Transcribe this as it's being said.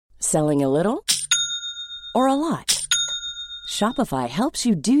Selling a little or a lot? Shopify helps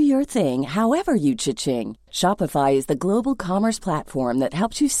you do your thing however you cha-ching. Shopify is the global commerce platform that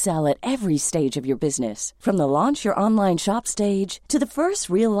helps you sell at every stage of your business. From the launch your online shop stage to the first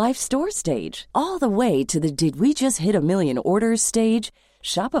real-life store stage, all the way to the did we just hit a million orders stage.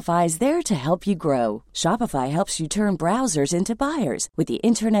 Shopify is there to help you grow. Shopify helps you turn browsers into buyers with the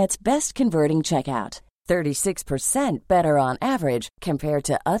internet's best converting checkout. 36% better on average compared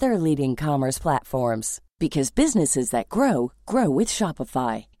to other leading commerce platforms. Because businesses that grow, grow with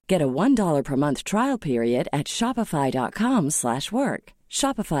Shopify. Get a $1 per month trial period at shopify.com/work.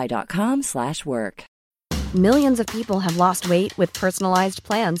 Shopify.com/work. Millions of people have lost weight with personalized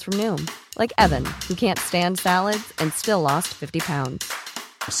plans from Noom. Like Evan, who can't stand salads and still lost 50 pounds.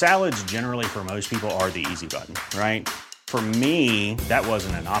 Salads generally for most people are the easy button, right? For me, that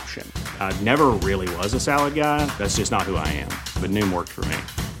wasn't an option. I never really was a salad guy. That's just not who I am. But Noom worked for me.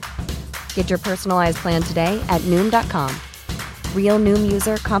 Get your personalized plan today at Noom.com. Real Noom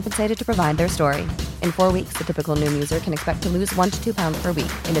user compensated to provide their story. In 4 weeks, the typical Noom user can expect to lose 1 to 2 pounds per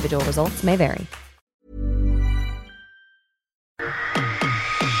week. Individual results may vary.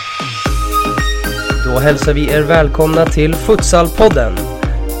 Då hälsar vi er välkomna till Futsalpodden.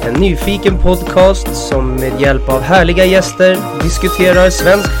 En nyfiken podcast som med hjälp av härliga gäster diskuterar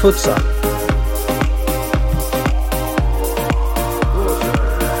svensk futsal.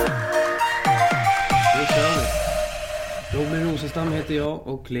 Robin Rosenstam heter jag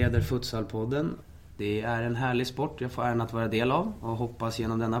och leder Futsalpodden. Det är en härlig sport jag får äran att vara del av och hoppas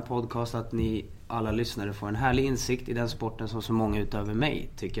genom denna podcast att ni alla lyssnare får en härlig insikt i den sporten som så många utöver mig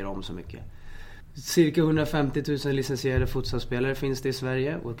tycker om så mycket. Cirka 150 000 licensierade futsalspelare finns det i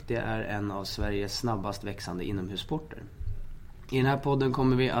Sverige och det är en av Sveriges snabbast växande inomhussporter. I den här podden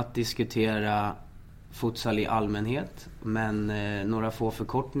kommer vi att diskutera futsal i allmänhet, men några få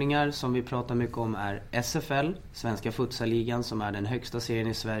förkortningar som vi pratar mycket om är SFL, Svenska Futsalligan, som är den högsta serien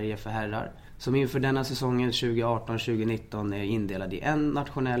i Sverige för herrar, som inför denna säsongen 2018-2019 är indelad i en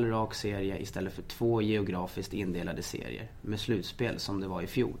nationell rak serie istället för 2 geografiskt indelade serier med slutspel som det var i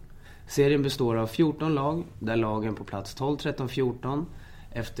fjol. Serien består av 14 lag där lagen på plats 12, 13, 14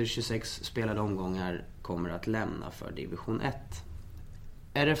 efter 26 spelade omgångar kommer att lämna för division 1.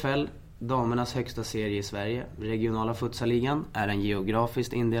 RFL, damernas högsta serie i Sverige, regionala futsalligan, är en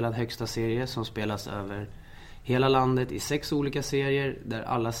geografiskt indelad högsta serie som spelas över hela landet i 6 olika serier där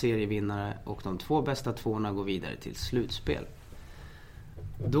alla serievinnare och de 2 bästa tvåorna går vidare till slutspel.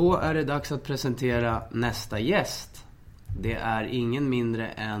 Då är det dags att presentera nästa gäst. Det är ingen mindre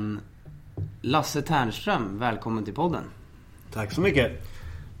än Lasse Ternström. Välkommen till podden. Tack så mycket.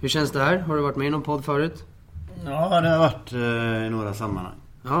 Hur känns det här? Har du varit med i någon podd förut? Ja, det har varit i några sammanhang.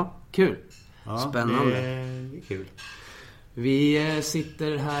 Ja, kul. Ja, spännande. Det är kul. Vi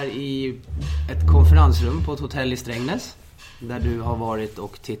sitter här i ett konferensrum på ett hotell i Strängnäs, där du har varit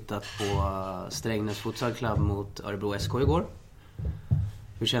och tittat på Strängnäs Futsal Club mot Örebro SK igår.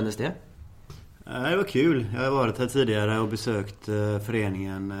 Hur kändes det? Det var kul. Jag har varit här tidigare och besökt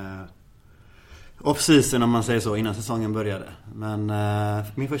föreningen off-season, om man säger så, innan säsongen började. Men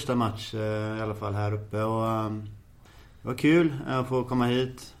min första match i alla fall här uppe, och det var kul att få komma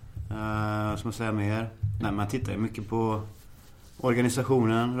hit. Vad ska man säga mer? Nej, man tittar ju mycket på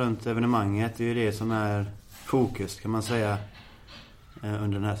organisationen runt evenemanget. Det är ju det som är fokus, kan man säga,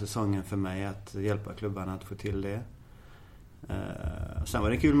 under den här säsongen för mig, att hjälpa klubbarna att få till det. Sen var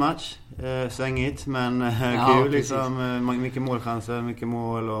det en kul match, svängigt men kul liksom, mycket målchanser, mycket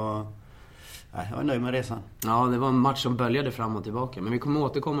mål, och jag var nöjd med resan. Ja, det var en match som böljade fram och tillbaka, men vi kommer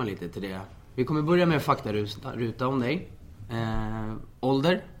återkomma lite till det. Vi kommer börja med en faktaruta om dig.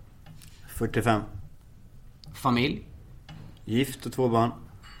 Ålder? 45. Familj? Gift och 2 barn.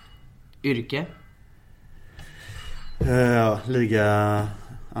 Yrke? Liga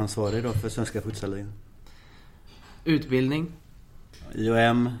ansvarig då för Svenska Futsalligan. Utbildning?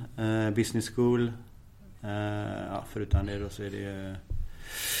 IOM, Business School. Förutom det då så är det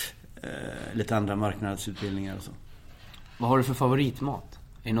lite andra marknadsutbildningar och så. Vad har du för favoritmat?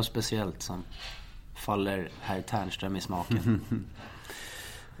 Är det något speciellt som faller herr Ternström i smaken?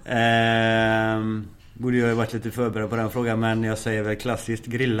 Borde jag ha varit lite förberedd på den frågan, men jag säger väl klassiskt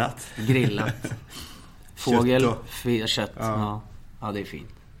grillat. Grillat. Fågel, kött. Ja, det är fint.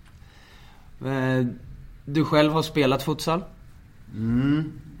 Du själv har spelat futsal?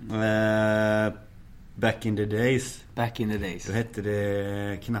 Back in the days. Back in the days. Då hette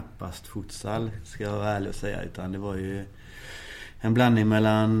det knappast futsal, ska jag vara ärlig och säga, utan det var ju en blandning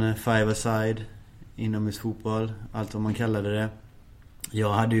mellan five-a-side, inomhusfotboll, allt vad man kallade det.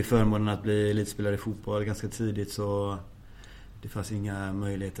 Jag hade ju förmånen att bli elitspelare i fotboll ganska tidigt, så det fanns inga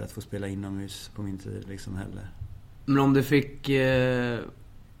möjligheter att få spela inomhus på min tid liksom heller. Men om du fick...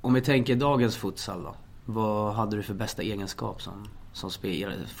 om vi tänker dagens futsal då. Vad hade du för bästa egenskap som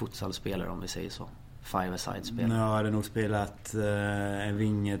futsalspelare, om vi säger så? Five-a-side-spelare. Jag hade nog spelat en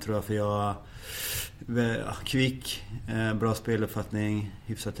vinge, tror jag, för jag kvick, bra speluppfattning,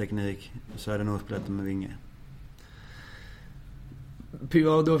 hyfsad teknik. Så hade jag nog spelat med vinge.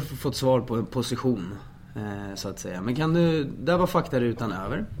 Ja, du har fått svar på en position, så att säga. Men där var faktarutan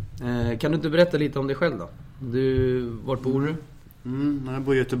över. Kan du inte berätta lite om dig själv då? Vart bor du? Jag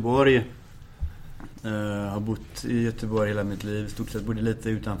bor i Göteborg. Har bott i Göteborg hela mitt liv. Stort sett bodde lite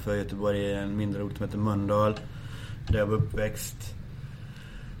utanför Göteborg i en mindre ort som heter Mölndal, där jag var uppväxt.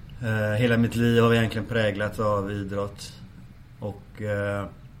 Hela mitt liv har egentligen präglats av idrott. Och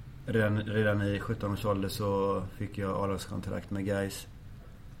redan i 17 års ålder så fick jag A-lagskontrakt med Gais.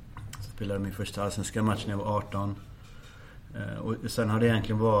 Så spelade min första allsvenska match när jag var 18. Och sen har det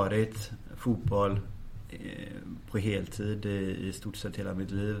egentligen varit fotboll på heltid i stort sett hela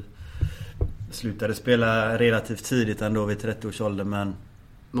mitt liv. Slutade spela relativt tidigt ändå vid 30 års ålder, men...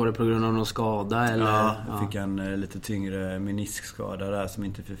 Var det på grund av någon skada eller? Ja, jag fick en lite tyngre meniskskada där som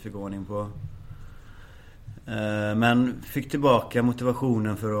inte fick ordning på. Men fick tillbaka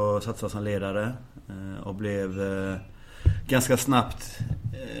motivationen för att satsa som ledare och blev ganska snabbt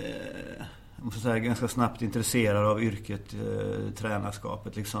intresserad av yrket,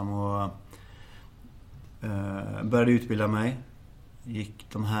 tränarskapet liksom, och började utbilda mig. Gick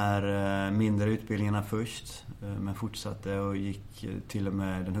de här mindre utbildningarna först, men fortsatte och gick till och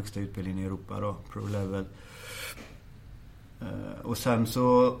med den högsta utbildningen i Europa då, Pro Level. Och sen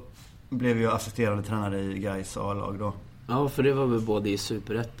så blev jag assisterande tränare i Gais A-lag då. Ja, för det var väl både i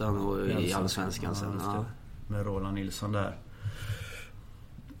Superettan och i Allsvenskan sen. Ja. Med Roland Nilsson där.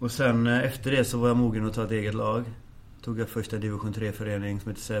 Och sen efter det så var jag mogen att ta ett eget lag. Tog jag första division 3-förening som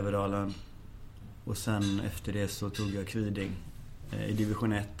heter Sävedalen. Och sen efter det så tog jag Kviding i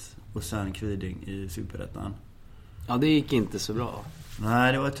division 1 och sen Kviding i Superettan. Ja, det gick inte så bra.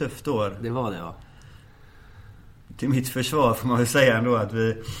 Nej, det var ett tufft år. Det var det, ja. Till mitt försvar får man väl säga ändå att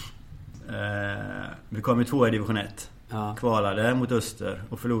vi kom i 2 i division 1. Ja. Kvalade mot Öster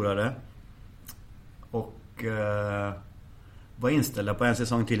och förlorade. Och var inställda på en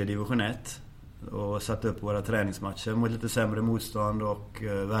säsong till i division 1. Och satte upp våra träningsmatcher mot lite sämre motstånd och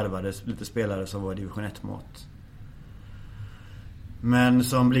värvade lite spelare som var division 1-mått. Men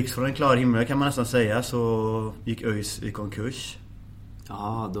som blixt från en klar himmel kan man nästan säga så gick ÖIS i konkurs.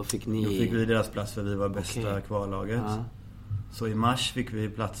 Ja, då fick vi deras plats för vi var bästa kvallaget. Ja. Så i mars fick vi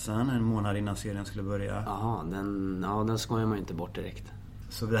platsen en månad innan serien skulle börja. Jaha, den skojar man inte bort direkt.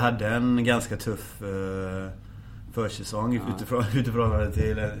 Så vi hade en ganska tuff försäsong utifrån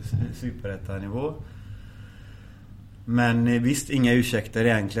till Superettan-nivå. Men visst, inga ursäkter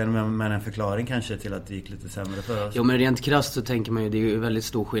egentligen, men en förklaring kanske till att det gick lite sämre för oss. Jo, men rent krasst så tänker man ju, det är ju väldigt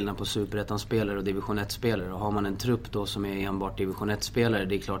stor skillnad på Superettan-spelare och division 1-spelare. Och har man en trupp då som är enbart division 1-spelare,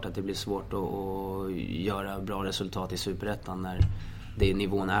 det är klart att det blir svårt att göra bra resultat i Superettan när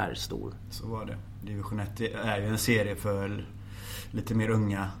nivån är stor. Så var det. Division 1 är ju en serie för lite mer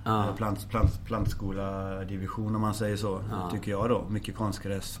unga, plantskola-division om man säger så, tycker jag då. Mycket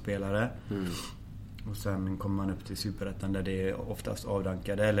konstgrässpelare. Och sen kommer man upp till Superettan där det är oftast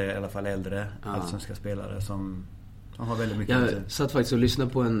avdankade, eller i alla fall äldre allsvenska spelare som har väldigt mycket. Jag satt faktiskt och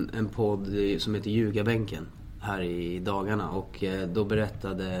lyssnade på en podd som heter Ljugarbänken här i dagarna, och då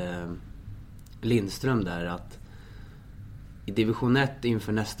berättade Lindström där att i division 1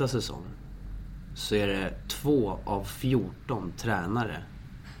 inför nästa säsong så är det 2 av 14 tränare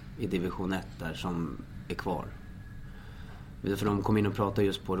i division 1 där som är kvar. För de kom in och pratade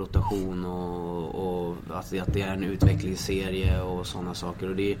just på rotation och att det är en utvecklingsserie och sådana saker.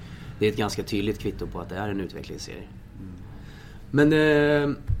 Och det är ett ganska tydligt kvitto på att det är en utvecklingsserie.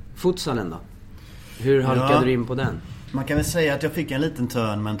 Men futsalen då? Hur halkade du in på den? Man kan väl säga att jag fick en liten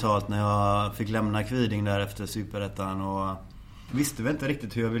törn mentalt när jag fick lämna Kviding där efter Superettan och visste väl inte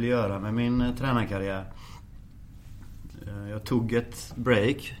riktigt hur jag ville göra med min tränarkarriär. Jag tog ett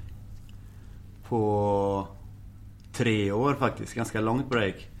break på 3 år faktiskt, ganska långt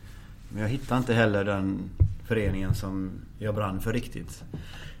break. Men jag hittade inte heller den föreningen som jag brann för riktigt.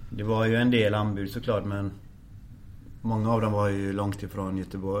 Det var ju en del anbud såklart, men många av dem var ju långt ifrån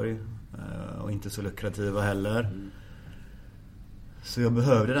Göteborg och inte så lukrativa heller. Så jag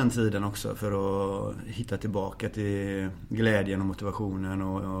behövde den tiden också för att hitta tillbaka till glädjen och motivationen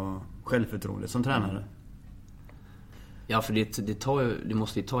och självförtroendet som tränare. Ja, för det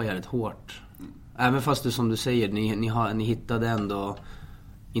måste ju ta jävligt hårt. Även fast du, som du säger, ni hittade ändå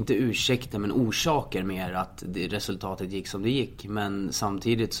inte ursäkter men orsaker mer att resultatet gick som det gick. Men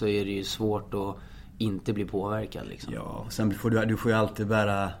samtidigt så är det ju svårt att inte bli påverkad liksom. Ja, sen får du får ju alltid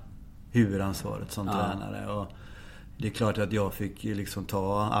bära huvudansvaret som tränare. Och det är klart att jag fick liksom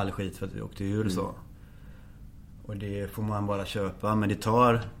ta all skit för att vi åkte ur så. Och det får man bara köpa. Men det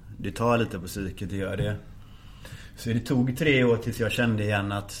tar lite på psyket, det gör det. Så det tog 3 år tills jag kände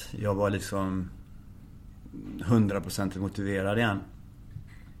igen att jag var liksom 100% motiverad igen.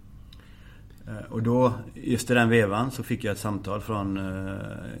 Och då, just i den vevan, så fick jag ett samtal från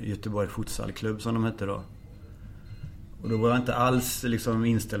Göteborg futsalklubb som de hette då. Och då var jag inte alls liksom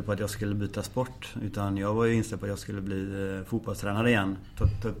inställd på att jag skulle byta sport. Utan jag var ju inställd på att jag skulle bli fotbollstränare igen.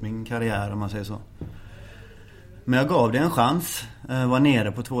 Ta upp min karriär om man säger så. Men jag gav det en chans. Var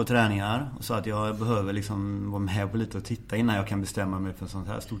nere på 2 träningar. Och sa att jag behöver liksom vara med på lite och titta innan jag kan bestämma mig för ett sånt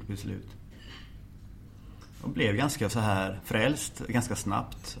här stort beslut. Och blev ganska så här frälst ganska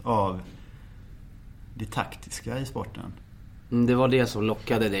snabbt av det taktiska i sporten. Det var det som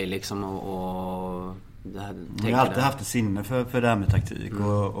lockade dig liksom och det här, jag har alltid haft ett sinne för det här med taktik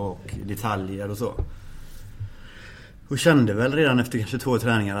och detaljer och så. Och kände väl redan efter kanske 2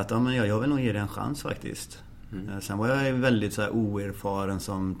 träningar att jag vill nog ge det en chans faktiskt. Sen var jag väldigt så här oerfaren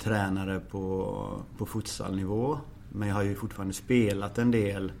som tränare på futsalnivå. Men jag har ju fortfarande spelat en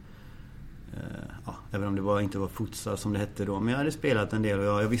del. Även om det inte var futsal som det hette då. Men jag hade spelat en del och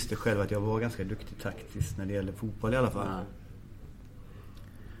jag visste själv att jag var ganska duktig taktiskt när det gällde fotboll i alla fall.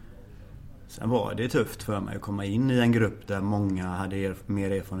 Sen var det tufft för mig att komma in i en grupp där många hade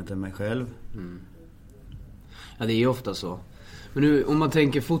mer erfarenhet än mig själv. Ja, det är ju ofta så. Men nu, om man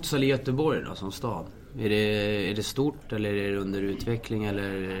tänker futsal i Göteborg då, som stad. Är det stort eller är det under utveckling?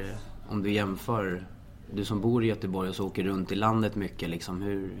 Eller om du jämför, du som bor i Göteborg och så åker runt i landet mycket liksom,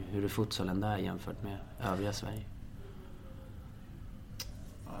 hur är futsalen där jämfört med övriga Sverige?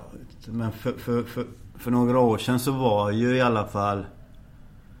 Men för några år sedan så var ju i alla fall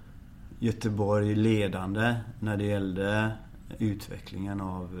Göteborg ledande när det gällde utvecklingen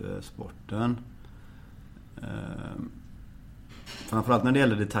av sporten. Framförallt när det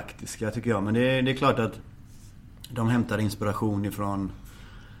gäller det taktiska tycker jag. Men det är klart att de hämtar inspiration ifrån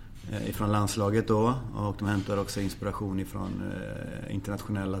landslaget då. Och de hämtar också inspiration ifrån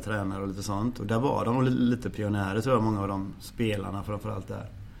internationella tränare och lite sånt. Och där var de lite pionjärer tror jag, många av de spelarna framförallt där.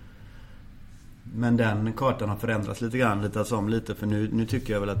 Men den kartan har förändrats lite grann, lite för nu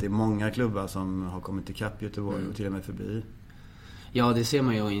tycker jag väl att det är många klubbar som har kommit till kapp Göteborg och till och med förbi. Ja, det ser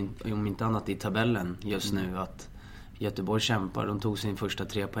man ju om inte annat i tabellen just nu att Göteborg kämpar. De tog sin första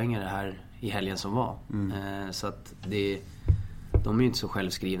 3-poängare här i helgen som var. Så att de är ju inte så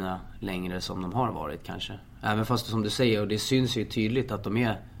självskrivna längre som de har varit kanske. Även fast som du säger, och det syns ju tydligt att de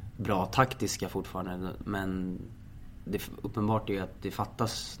är bra taktiska fortfarande. Men det uppenbart är ju att det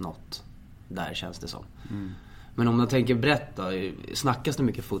fattas något. Där känns det som. Men om man tänker brett då, snackas det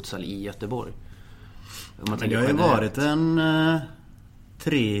mycket futsal i Göteborg? Om man tänker det har ju varit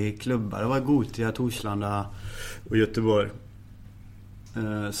 3 klubbar. Det var Gothia, Torslanda och Göteborg.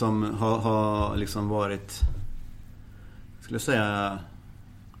 Som har liksom varit, skulle jag säga,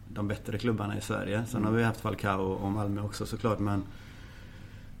 de bättre klubbarna i Sverige. Sen har vi haft Falcao och Malmö också såklart. Men,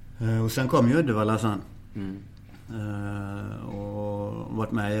 och sen kom ju Uddevalla sen. Och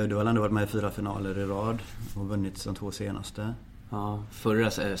varit med i Uddevalla, varit med i 4 finaler i rad och vunnit de 2 senaste. Ja,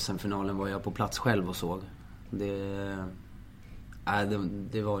 förra SM-finalen var jag på plats själv och såg. Det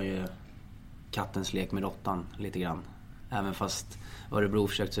var ju kattens lek med råttan lite grann. Även fast Örebro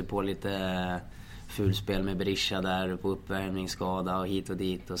försökte sig på lite fulspel med Berisha där på uppvärmningsskada och hit och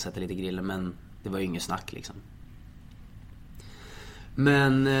dit och sätta lite griller, men det var ju inget snack liksom.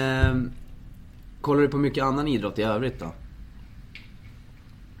 Men kollar du på mycket annan idrott i övrigt då?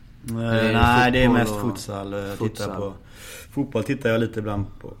 Nej, det är mest futsal. Tittar på. Fotboll tittar jag lite ibland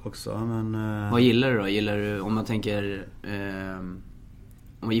på också. Men, vad gillar du då? Gillar du, om man tänker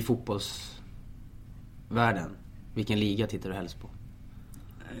i fotbollsvärlden, vilken liga tittar du helst på?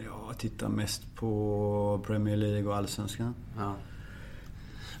 Jag tittar mest på Premier League och Allsvenskan. Ja.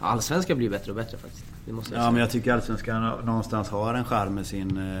 Allsvenskan blir bättre och bättre faktiskt. Det måste jag säga. Men jag tycker Allsvenskan någonstans har en charm med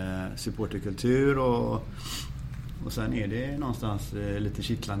sin supporterkultur och sen är det någonstans lite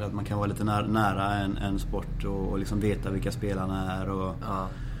kittlande att man kan vara lite nära en sport och liksom veta vilka spelarna är och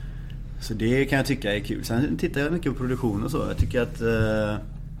så det kan jag tycka är kul. Sen tittar jag mycket på produktion och så. Jag tycker att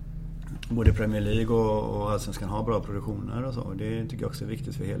både Premier League och Allsvenskan har bra produktioner och så. Det tycker jag också är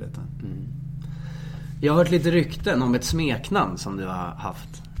viktigt för helheten. Jag har hört lite rykten om ett smeknamn som du har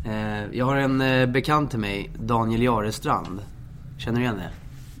haft. Jag har en bekant till mig, Daniel Jarestrand. Känner du igen det?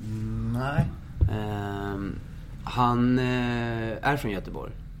 Nej. Han är från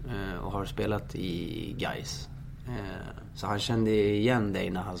Göteborg. och har spelat i Gais. Så han kände igen dig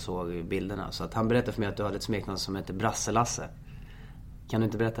när han såg bilderna. Så att han berättade för mig att du hade ett smeknamn som heter Brasse-Lasse. Kan du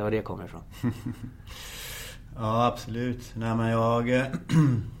inte berätta var det kommer ifrån? Ja, absolut. Nej, men jag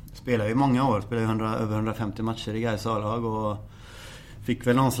spelade ju många år. Spelade över 150 matcher i Gais A-lag och fick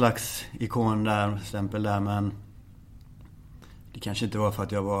väl någon slags ikon där, stämpel där, men det kanske inte var för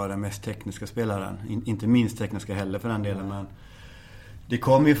att jag var den mest tekniska spelaren. Inte minst tekniska heller för den delen, men det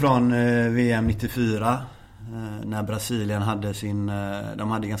kom ju från VM 94 när Brasilien hade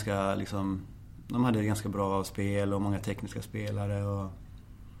de hade ganska bra spel och många tekniska spelare, och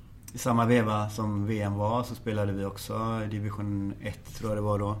i samma veva som VM var så spelade vi också i division 1 tror jag det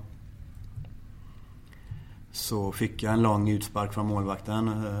var då. Så fick jag en lång utspark från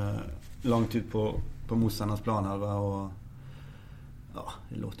målvakten långt ut på motståndarnas planhalva, och ja,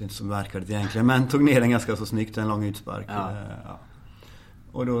 det låter inte så märkligt egentligen, men tog ner den ganska så snyggt, en lång utspark. Ja.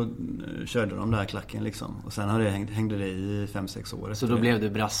 Och då körde de där klacken liksom. Och sen hängde det i 5-6 år. Så då blev du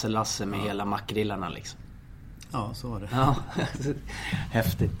Brasse-Lasse med hela makrillarna liksom? Ja, så var det. Ja,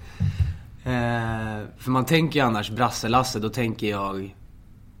 häftigt. För man tänker ju annars Brasse-Lasse, då tänker jag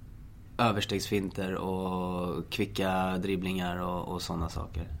överstegsfinter och kvicka dribblingar och sådana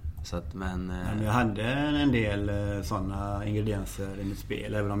saker. Så att, men jag hade en del sådana ingredienser i mitt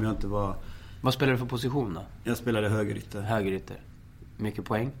spel, även om jag inte var... Vad spelade du för position då? Jag spelade högerytter. Högerytter. Mycket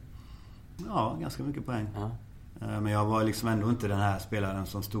poäng? Ja, ganska mycket poäng. Ja. Men jag var liksom ändå inte den här spelaren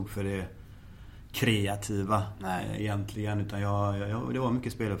som stod för det kreativa. Nej. Egentligen, utan det var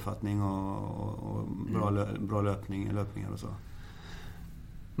mycket speluppfattning och bra löpningar och så.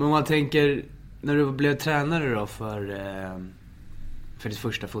 Men om man tänker, när du blev tränare då för ditt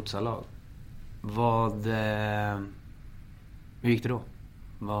första futsallag, hur gick det då?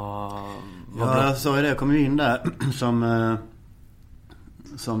 Jag sa ju det, jag kom ju in där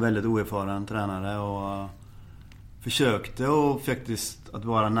som väldigt oerfaren tränare och försökte faktiskt att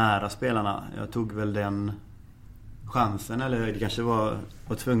vara nära spelarna. Jag tog väl den chansen, eller det kanske var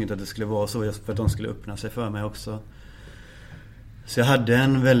tvunget att det skulle vara så just för att de skulle öppna sig för mig också. Så jag hade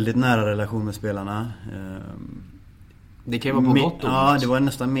en väldigt nära relation med spelarna. Det kan ju vara på gott och ont. Ja, det var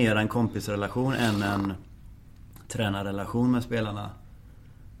nästan mer en kompisrelation än en tränarrelation med spelarna.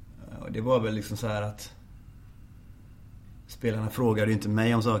 Och det var väl liksom så här att spelarna frågade inte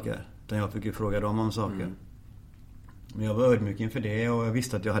mig om saker, utan jag fick ju fråga dem om saker. Men jag var ödmjuk inför det, och jag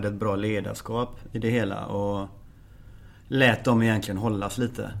visste att jag hade ett bra ledarskap i det hela, och lät dem egentligen hållas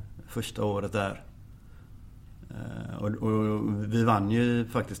lite första året där. Och vi vann ju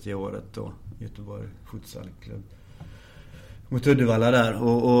faktiskt det året då, Göteborg futsalklubb mot Uddevalla där.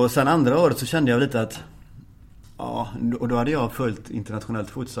 Och sen andra året så kände jag lite att ja, och då hade jag följt internationellt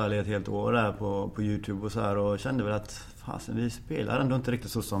futsal i ett helt år där på YouTube och så här, och kände väl att fasen, vi spelar ändå inte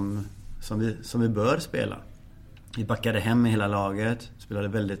riktigt så som vi bör spela. Vi backade hem med hela laget, spelade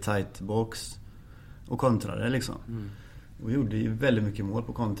väldigt tight box och kontrade liksom. Och gjorde ju väldigt mycket mål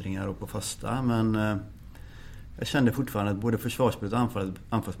på kontringar och på fasta, men jag kände fortfarande att både försvarsspelet och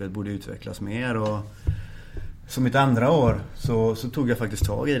anfallsspelet borde utvecklas mer. Och som mitt andra år så tog jag faktiskt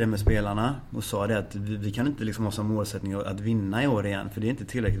tag i det med spelarna och sa det att vi kan inte liksom ha som målsättning att vinna i år igen, för det är inte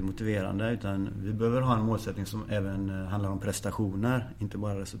tillräckligt motiverande, utan vi behöver ha en målsättning som även handlar om prestationer, inte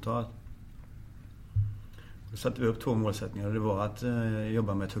bara resultat. Då satte vi upp 2 målsättningar, och det var att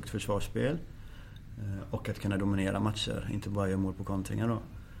jobba med ett högt försvarsspel och att kunna dominera matcher, inte bara göra mål på kontringar då.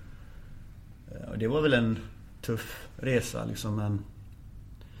 Och det var väl en tuff resa liksom, men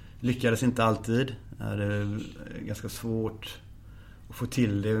lyckades inte alltid. Det är ganska svårt att få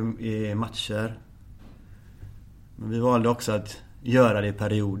till det i matcher. Men vi valde också att göra det i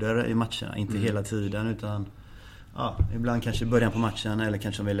perioder i matcherna, inte hela tiden, utan ja, ibland kanske i början på matchen, eller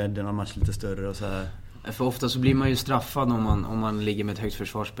kanske om vi ledde någon match lite större och så här. För ofta så blir man ju straffad om man ligger med ett högt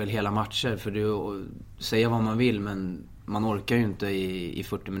försvarsspel hela matcher, för du säger vad man vill, men man orkar ju inte i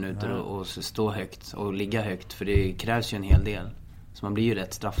 40 minuter och stå högt och ligga högt, för det krävs ju en hel del. Så man blir ju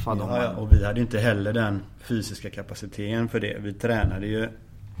rätt straffad. Ja, och vi hade inte heller den fysiska kapaciteten för det. Vi tränade ju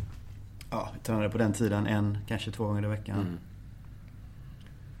på den tiden kanske 2 gånger i veckan.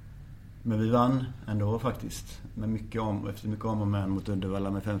 Men vi vann ändå faktiskt med efter mycket om och men mot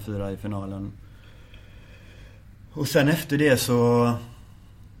Uddevalla med 5-4 i finalen. Och sen efter det så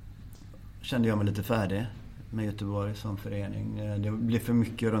kände jag mig lite färdig med Göteborg som förening. Det blev för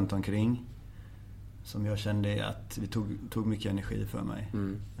mycket runt omkring som jag kände att det tog mycket energi för mig.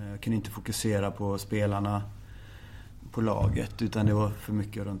 Jag kunde inte fokusera på spelarna, på laget, utan det var för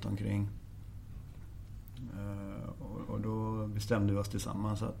mycket runt omkring. Och då bestämde vi oss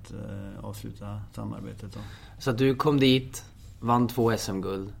tillsammans att avsluta samarbetet då. Så att du kom dit, vann 2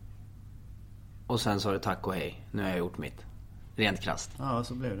 SM-guld. Och sen sa du tack och hej, nu har jag gjort mitt. Rent krasst. Ja,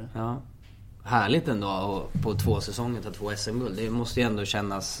 så blev det. Ja. Härligt ändå att på 2 säsonger ta 2 SM-guld. Det måste ju ändå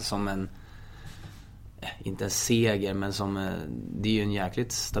kännas som en, inte en seger, men som, det är ju en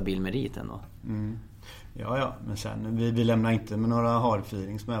jäkligt stabil merit ändå. Mm. Ja, men sen vi lämnar inte med några hard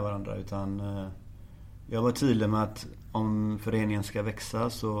feelings med varandra, utan jag var tydlig med att om föreningen ska växa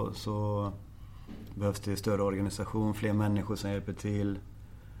så behövs det större organisation, fler människor som hjälper till.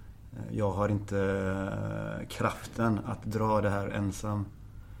 Jag har inte kraften att dra det här ensam.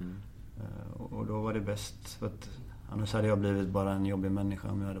 Och då var det bäst, för att annars hade jag blivit bara en jobbig människa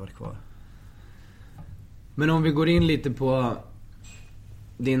om jag hade varit kvar. Men om vi går in lite på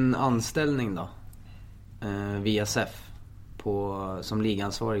din anställning då, via SEF som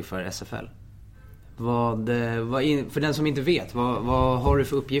ligansvarig för SFL. För den som inte vet, vad har du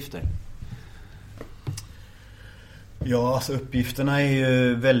för uppgifter? Ja, alltså uppgifterna är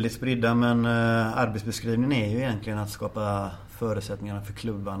ju väldigt spridda, men arbetsbeskrivningen är ju egentligen att skapa förutsättningarna för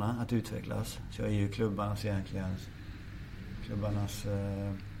klubbarna att utvecklas. Så jag är ju klubbarnas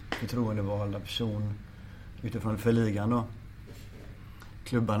förtroendevalda person utifrån för ligan då.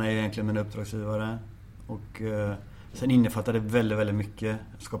 Klubbarna är egentligen min uppdragsgivare, och sen innefattar det väldigt, väldigt mycket.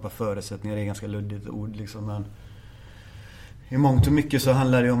 Skapa förutsättningar är ganska luddigt ord liksom, men i mångt och mycket så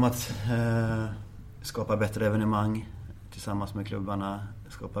handlar det om att skapa bättre evenemang tillsammans med klubbarna,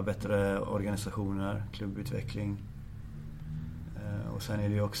 skapa bättre organisationer, klubbutveckling. Och sen är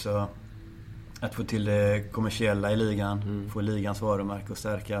det ju också att få till det kommersiella i ligan, få ligans varumärke att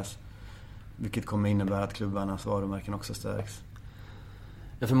stärkas, vilket kommer innebära att klubbarnas varumärken också stärks.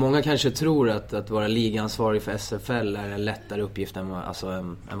 Ja, för många kanske tror att vara ligansvarig för SFL är en lättare uppgift än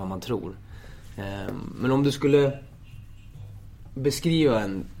vad man tror. Men om du skulle beskriva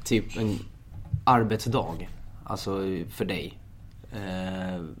en arbetsdag, alltså för dig,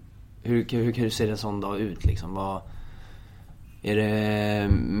 hur kan du se en sån dag ut liksom? Är det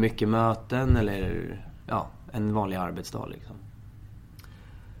mycket möten eller en vanlig arbetsdag liksom?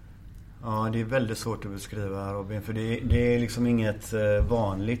 Ja, det är väldigt svårt att beskriva, Robin, för det är liksom inget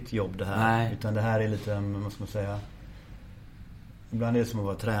vanligt jobb det här. Nej. Utan det här är lite, vad ska man säga, ibland är det som att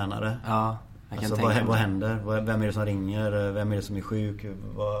vara tränare. Ja, jag kan alltså, tänka vad händer? Vem är det som ringer? Vem är det som är sjuk?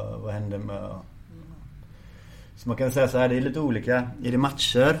 Vad händer med... Så man kan säga så här, det är lite olika. Är det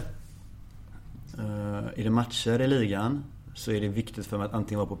matcher i ligan, så är det viktigt för mig att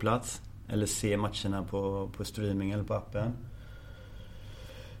antingen vara på plats eller se matcherna på streaming eller på appen.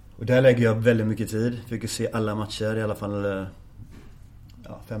 Och där lägger jag väldigt mycket tid. Försöker se alla matcher, i alla fall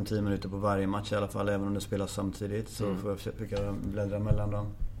 5-10 minuter på varje match i alla fall, även om det spelas samtidigt. Så får jag försöka bläddra mellan dem.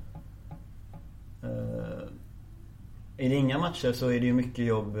 Är det inga matcher så är det ju mycket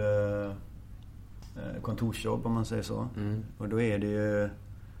jobb, kontorsjobb om man säger så. Och då är det ju,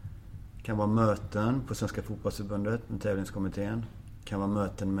 kan vara möten på Svenska fotbollsförbundet med tävlingskommittén. Kan vara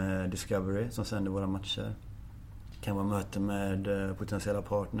möten med Discovery som sänder våra matcher. Kan vara möten med potentiella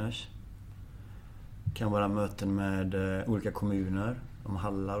partners. Kan vara möten med olika kommuner om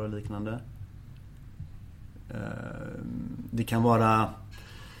hallar och liknande. Det kan vara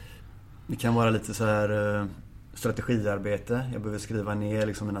lite så här strategiarbete. Jag behöver skriva ner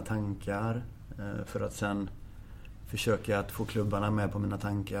liksom mina tankar för att sen försöka att få klubbarna med på mina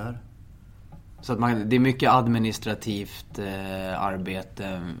tankar. Så att det är mycket administrativt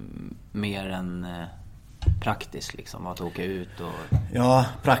arbete mer än praktiskt liksom, att åka ut och... Ja,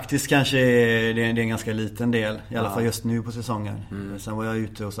 praktiskt kanske det är en ganska liten del, i alla fall just nu på säsongen. Sen var jag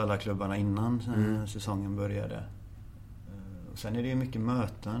ute hos alla klubbarna innan säsongen började. Och sen är det ju mycket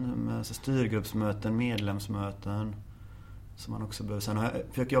möten, styrgruppsmöten, medlemsmöten som man också behöver. Sen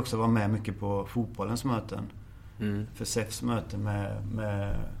försöker jag också vara med mycket på fotbollens möten. För SEFs möten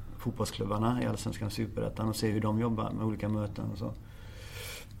med fotbollsklubbarna i Allsvenskan och Superettan, och se hur de jobbar med olika möten och så.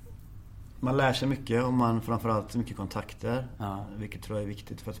 Man lär sig mycket, och man framförallt mycket kontakter, vilket tror jag är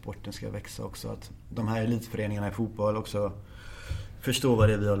viktigt för att sporten ska växa också, att de här elitföreningarna i fotboll också förstår vad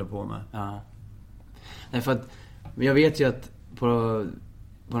det är vi håller på med. Ja. Nej, för att jag vet ju att på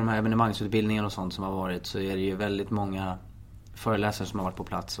de här evenemangsutbildningarna och sånt som har varit, så är det ju väldigt många föreläsare som har varit på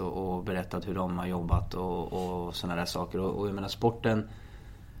plats och berättat hur de har jobbat och sådana där saker. Och jag menar, sporten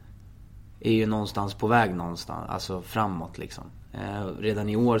är ju någonstans på väg någonstans, alltså framåt liksom. Redan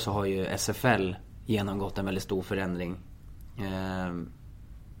i år så har ju SFL genomgått en väldigt stor förändring.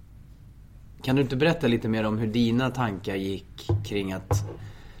 Kan du inte berätta lite mer om hur dina tankar gick kring att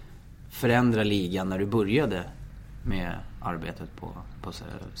förändra ligan när du började med arbetet på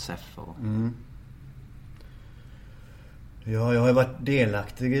SEF? Ja, jag har varit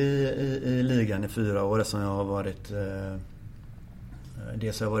delaktig i ligan i 4 år som jag har varit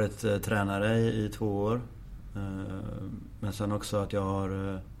Dels har jag varit tränare i 2 år. Men sen också att jag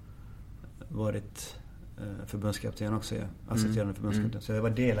har varit förbundskapten också. Assisterande förbundskapten. Så jag var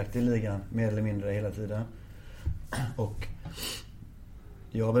delaktig i ligan mer eller mindre hela tiden. Och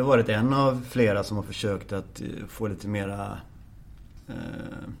jag har väl varit en av flera som har försökt att få lite mera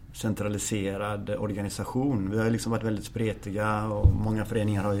centraliserad organisation. Vi har liksom varit väldigt spretiga och många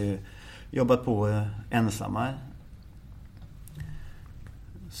föreningar har ju jobbat på ensamma.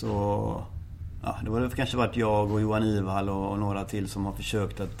 Så ja, det var kanske varit jag och Johan Ivall och några till som har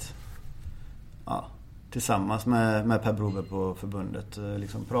försökt att tillsammans med Per Broberg på förbundet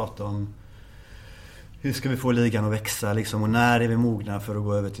liksom prata om hur ska vi få ligan att växa liksom, och när är vi mogna för att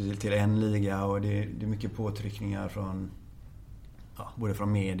gå över till en liga. Och det är mycket påtryckningar från både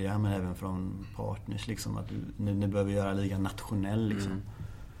från media men även från partners liksom, att ni behöver göra ligan nationell liksom.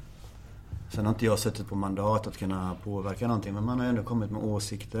 Sen har inte jag suttit på mandat att kunna påverka någonting, men man har ändå kommit med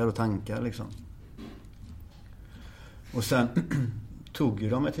åsikter och tankar liksom. Och sen tog ju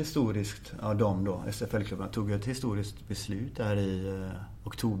de ett historiskt, SFL-klubbarna tog ju ett historiskt beslut där i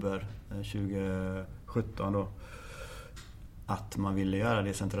oktober 2017 då, att man ville göra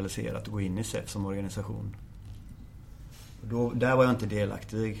det centraliserat och gå in i SEF som organisation. Där var jag inte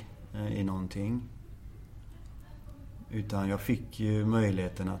delaktig i någonting. Utan jag fick ju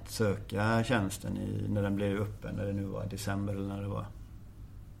möjligheten att söka tjänsten när den blev öppen, när det nu var december eller när det var.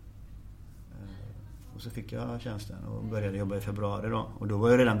 Och så fick jag tjänsten och började jobba i februari då. Och då var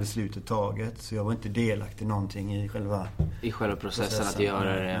ju redan beslutet taget, så jag var inte delaktig någonting i själva processen att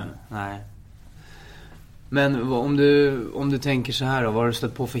göra det. Nej. Men om du tänker så här då, vad har du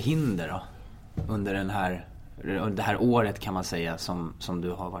stött på för hinder då? Under det här året kan man säga som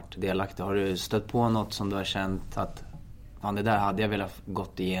du har varit delaktig. Har du stött på något som du har känt att det där hade jag velat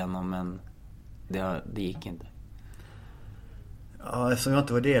gått igenom men det gick inte? Ja, eftersom jag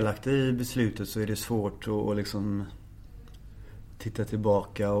inte var delaktig i beslutet så är det svårt att liksom titta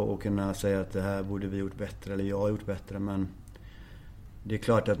tillbaka och kunna säga att det här borde vi gjort bättre eller jag har gjort bättre. Men det är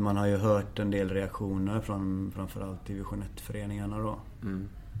klart att man har ju hört en del reaktioner från framförallt division 1-föreningarna då.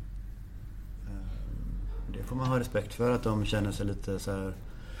 Det får man ha respekt för, att de känner sig lite så här,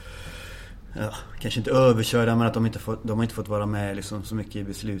 kanske inte överkörda, men att de har inte fått vara med liksom så mycket i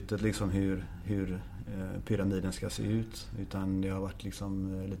beslutet liksom hur pyramiden ska se ut, utan det har varit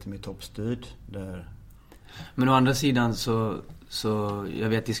liksom lite mer toppstyrd där. Men å andra sidan så jag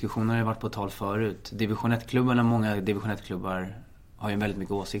vet diskussioner har varit på tal förut. Division 1-klubbarna, många division 1-klubbar har ju väldigt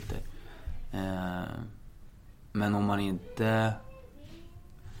mycket åsikter. Men om man inte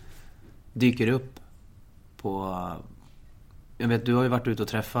dyker upp på... Jag vet, du har ju varit ute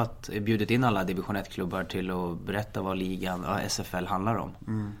och bjudit in alla division 1-klubbar till att berätta vad ligan, SFL, handlar om.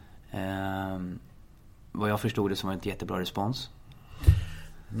 Vad jag förstod det så var det inte jättebra respons.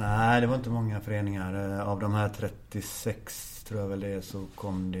 Nej, det var inte många föreningar. Av de här 36 tror jag väl det, så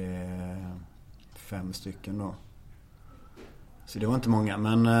kom det 5 stycken då. Så det var inte många,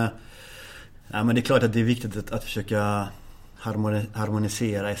 men det är klart att det är viktigt att försöka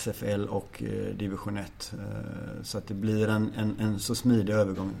harmonisera SFL och division 1 så att det blir en så smidig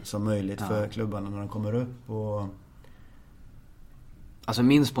övergång som möjligt för klubbarna när de kommer upp. Och... Alltså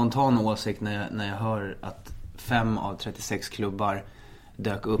min spontana åsikt när jag hör att 5 av 36 klubbar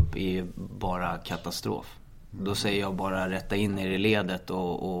dök upp i bara katastrof. Då säger jag bara rätta in er i ledet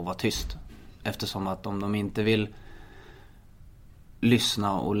och vara tyst. Eftersom att om de inte vill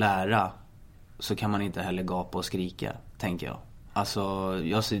lyssna och lära så kan man inte heller gapa och skrika, tänker jag. Alltså,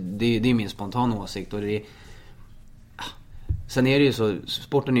 det är min spontana åsikt. Och sen är det ju så,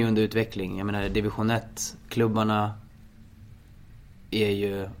 sporten är ju under utveckling. Jag menar, division 1-klubbarna är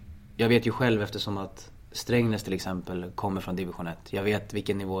ju... Jag vet ju själv, eftersom att Strängnäs till exempel kommer från division 1. Jag vet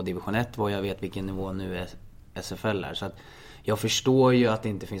vilken nivå division 1 var, jag vet vilken nivå nu SFL är. Så att jag förstår ju att det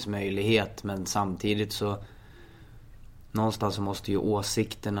inte finns möjlighet, men samtidigt så... Någonstans så måste ju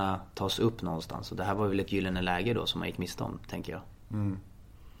åsikterna tas upp någonstans. Och det här var väl ett gyllene läge då som man gick miste om, tänker jag.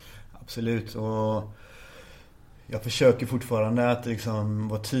 Absolut. Och jag försöker fortfarande att liksom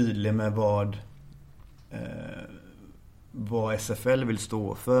vara tydlig med vad SFL vill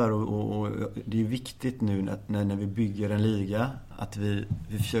stå för. Och det är viktigt nu när vi bygger en liga att vi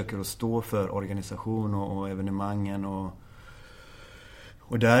försöker att stå för organisation och evenemangen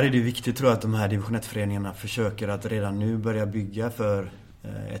och där är det viktigt, tror jag, att de här division 1-föreningarna försöker att redan nu börja bygga för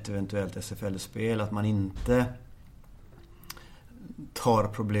ett eventuellt SFL-spel. Att man inte tar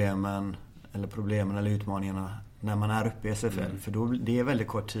problemen eller utmaningarna när man är uppe i SFL. För då det är väldigt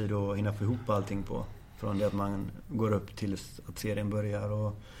kort tid att hinna få ihop allting på. Från det att man går upp till att serien börjar.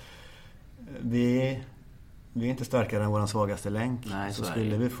 Och vi vi är inte starkare än vår svagaste länk. Nej, så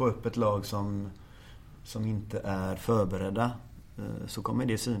skulle vi få upp ett lag som inte är förberedda, så kommer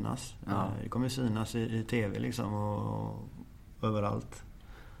det synas. Ja. Det kommer synas i tv liksom och överallt.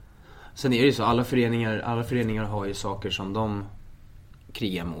 Sen är det ju så, alla föreningar har ju saker som de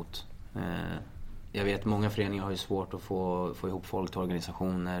krigar mot. Jag vet många föreningar har ju svårt att få ihop folk till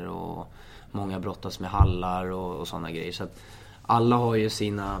organisationer, och många brottas med hallar och sådana grejer. Så att alla har ju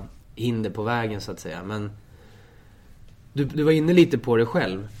sina hinder på vägen så att säga. Men du var inne lite på det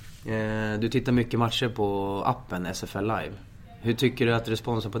själv. Du tittar mycket matcher på appen SFL Live. Hur tycker du att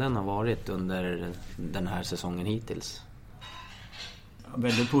responsen på den har varit under den här säsongen hittills?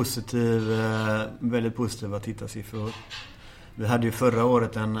 Väldigt positiva tittarsiffror. Vi hade ju förra året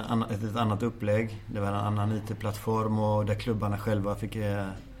ett annat upplägg. Det var en annan IT-plattform och där klubbarna själva fick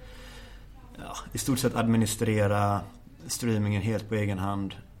i stort sett administrera streamingen helt på egen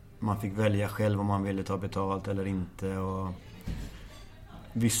hand. Man fick välja själv om man ville ta betalt eller inte, och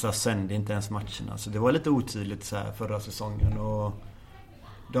vissa sände inte ens matcherna. Så det var lite otydligt så här förra säsongen, och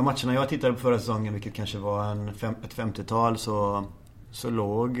de matcherna jag tittade på förra säsongen, vilket kanske var ett 50-tal, så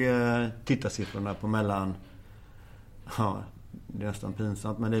låg tittarsiffrorna på mellan, det är nästan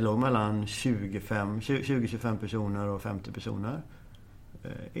pinsamt, men det låg mellan 20-25 personer och 50 personer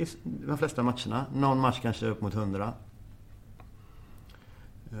i de flesta matcherna. Någon match kanske upp mot 100.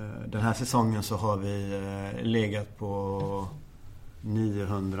 Den här säsongen så har vi legat på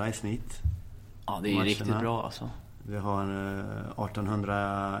 900 i snitt. Ja, det är ju riktigt bra alltså. Vi har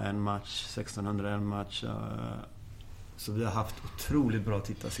 1800 en match, 1600 en match. Så vi har haft otroligt bra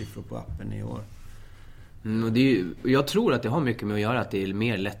tittarsiffror på appen i år. Och jag tror att det har mycket med att göra att det är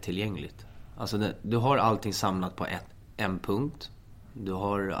mer lättillgängligt. Alltså du har allting samlat på en punkt. Du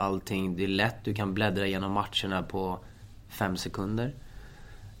har allting, det är lätt, du kan bläddra igenom matcherna på 5 sekunder.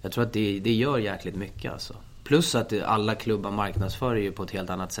 Jag tror att det gör jäkligt mycket alltså. Plus att alla klubbar marknadsför ju på ett helt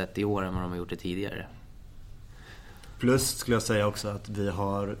annat sätt i år än vad de har gjort det tidigare. Plus skulle jag säga också att vi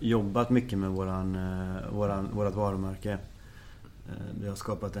har jobbat mycket med vårat varumärke. Vi har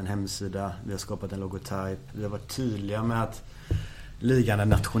skapat en hemsida, vi har skapat en logotyp. Vi har varit tydliga med att ligan är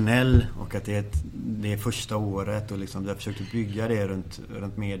nationell och att det är första året, och liksom vi har försökt bygga det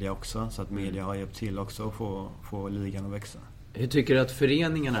runt media också, så att media har hjälpt till också att få ligan att växa. Hur tycker du att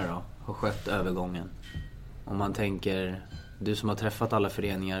föreningarna då har skött övergången? Om man tänker, du som har träffat alla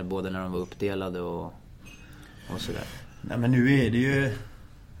föreningar både när de var uppdelade och sådär. Nej, men nu är det ju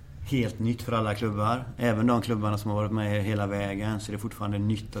helt nytt för alla klubbar. Även de klubbarna som har varit med hela vägen, så det är fortfarande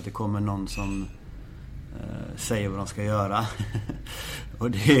nytt att det kommer någon som säger vad de ska göra.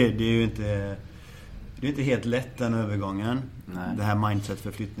 Och det är ju inte helt lätt, den övergången. Nej. Det här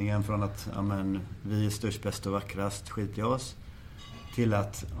mindset-förflyttningen från att vi är störst, bäst och vackrast, skit i oss, till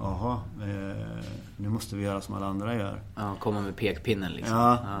att nu måste vi göra som alla andra gör. Ja, komma med pekpinnen liksom.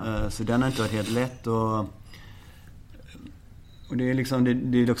 Ja. Så den har inte varit helt lätt, och det är liksom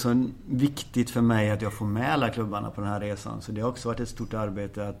det är också viktigt för mig att jag får med alla klubbarna på den här resan. Så det har också varit ett stort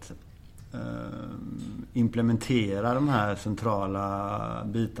arbete att implementera de här centrala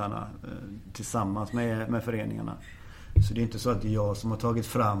bitarna tillsammans med föreningarna. Så det är inte så att det är jag som har tagit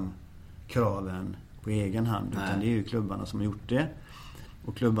fram kraven på egen hand. Nej. Utan det är ju klubbarna som har gjort det.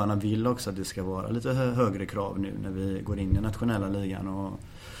 Och klubbarna vill också att det ska vara lite högre krav nu när vi går in i nationella ligan.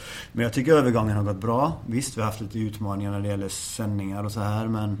 Men jag tycker övergången har gått bra. Visst, vi har haft lite utmaningar när det gäller sändningar och så här,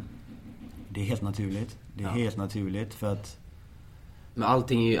 men det är helt naturligt. Det är helt naturligt för att... Men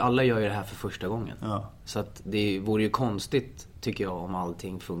alla gör ju det här för första gången. Ja. Så att det vore ju konstigt, tycker jag, om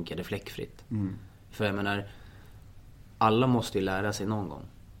allting funkade fläckfritt. Mm. För jag menar, alla måste ju lära sig någon gång.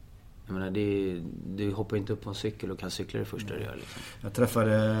 Jag menar, du hoppar inte upp på en cykel och kan cykla det första du gör liksom. Jag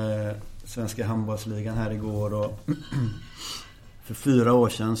träffade Svenska handbollsligan här igår, och för 4 år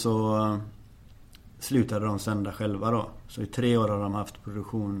sedan så slutade de sända själva då. Så i 3 år har de haft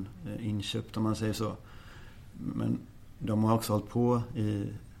produktion inköpt, om man säger så. Men de har också hållit på i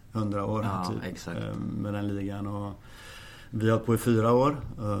 100 år med den ligan, och vi har hållit på i 4 år.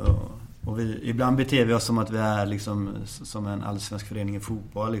 Och ibland beter vi oss som att vi är liksom som en allsvensk förening i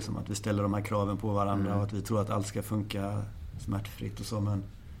fotboll, liksom, att vi ställer de här kraven på varandra och att vi tror att allt ska funka smärtfritt och så, men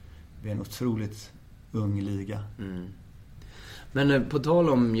vi är en otroligt ung liga. Mm. Men på tal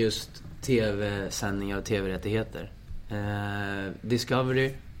om just tv-sändningar och tv-rättigheter,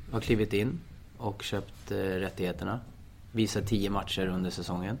 Discovery har klivit in och köpt rättigheterna, visar 10 matcher under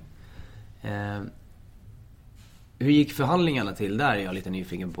säsongen. Hur gick förhandlingarna till? Där är jag lite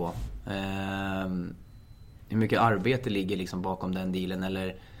nyfiken på. Hur mycket arbete ligger liksom bakom den dealen,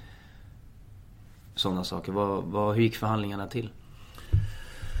 eller sådana saker? Hur gick förhandlingarna till?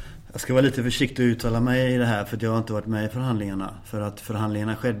 Jag ska vara lite försiktig att uttala mig i det här för att jag har inte varit med i förhandlingarna. För att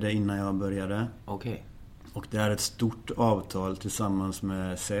förhandlingarna skedde innan jag började. Okej. Och det är ett stort avtal tillsammans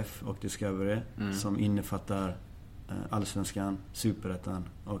med SEF och Discovery som innefattar Allsvenskan, Superettan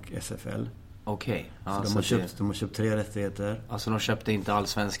och SFL. Okej. Så de har köpt 3 rättigheter. Alltså de köpte inte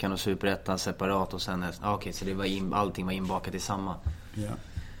Allsvenskan och Superettan separat och sen... Okej, så det var allting var inbakat i samma. Ja.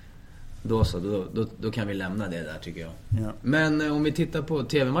 Då kan vi lämna det där tycker jag. Ja. Men om vi tittar på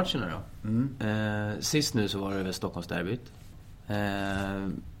tv-matcherna då. Sist nu så var det väl Stockholmsderbyt.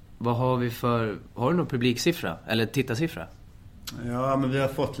 Vad har vi för... Har du någon publiksiffra? Eller tittarsiffra? Ja, men vi har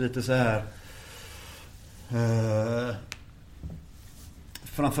fått lite så här...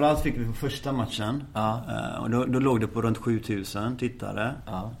 Framförallt fick vi på första matchen. Och då låg det på runt 7000 tittare.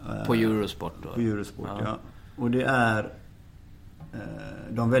 På Eurosport då? På Eurosport, ja. Och det är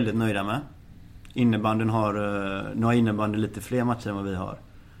de är väldigt nöjda med. Innebandyn har... Nu har innebandyn lite fler matcher än vad vi har.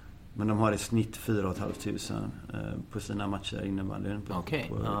 Men de har i snitt 4 500 på sina matcher innebandyn på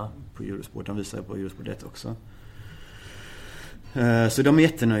Eurosport. De visar på Eurosport 1 också. Så de är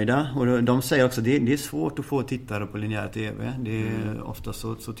jättenöjda. Och de säger också att det är svårt att få tittare på linjär tv. Det är, ofta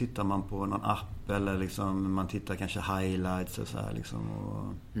så tittar man på någon app eller liksom, man tittar kanske highlights och så här liksom.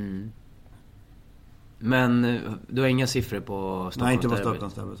 Men du har inga siffror på Stockholmsderbyt? Nej, inte på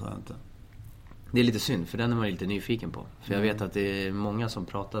Stockholmsderbyt har jag inte. Det är lite synd, för den är man lite nyfiken på. För jag vet att det är många som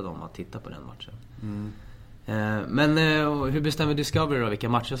pratade om att titta på den matchen. Men hur bestämmer Discovery då vilka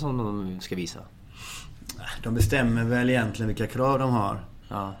matcher som de ska visa? De bestämmer väl egentligen vilka krav de har.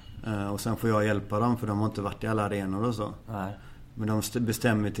 Och sen får jag hjälpa dem, för de har inte varit i alla arenor och så. Nej. Men de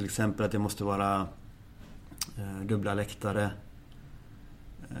bestämmer till exempel att det måste vara dubbla läktare.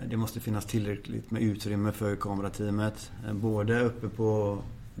 Det måste finnas tillräckligt med utrymme för kamerateamet. Både uppe på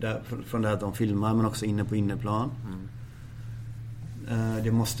från där de filmar, men också inne på inneplan.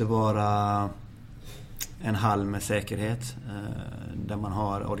 Det måste vara en hall med säkerhet där man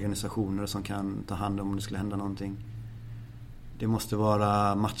har organisationer som kan ta hand om det skulle hända någonting. Det måste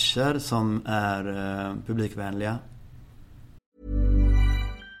vara matcher som är publikvänliga.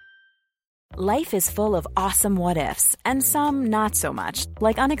 Life is full of awesome what-ifs, and some not so much,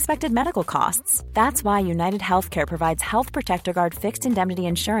 like unexpected medical costs. That's why United Healthcare provides Health Protector Guard fixed indemnity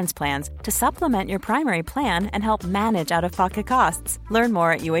insurance plans to supplement your primary plan and help manage out-of-pocket costs. Learn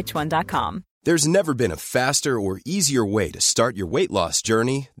more at uh1.com. There's never been a faster or easier way to start your weight loss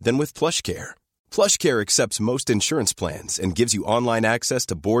journey than with PlushCare. PlushCare accepts most insurance plans and gives you online access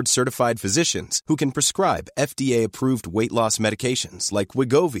to board-certified physicians who can prescribe FDA-approved weight loss medications like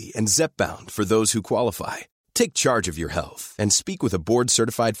Wegovy and Zepbound for those who qualify. Take charge of your health and speak with a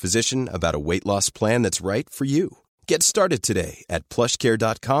board-certified physician about a weight loss plan that's right for you. Get started today at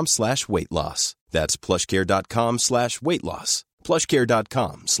plushcare.com/weightloss. That's plushcare.com/weightloss.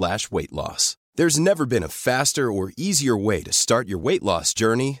 plushcare.com/weightloss. There's never been a faster or easier way to start your weight loss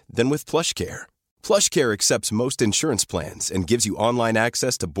journey than with PlushCare. PlushCare accepts most insurance plans and gives you online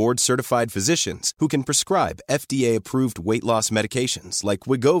access to board-certified physicians who can prescribe FDA-approved weight loss medications like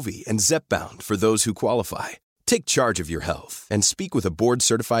Wegovy and Zepbound for those who qualify. Take charge of your health and speak with a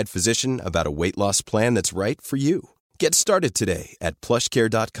board-certified physician about a weight loss plan that's right for you. Get started today at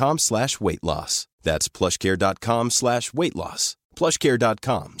plushcare.com/weightloss. That's plushcare.com/weightloss.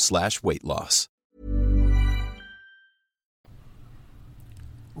 plushcare.com/weightloss.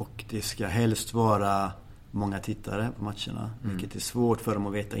 Och det ska helst vara många tittare på matcherna. Vilket är svårt för dem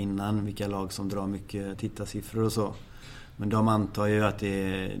att veta innan vilka lag som drar mycket tittarsiffror och så. Men de antar ju att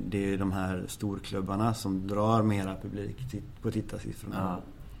det är de här storklubbarna som drar mera publik på tittarsiffrorna.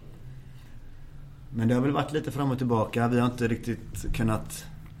 Men det har väl varit lite fram och tillbaka. Vi har inte riktigt kunnat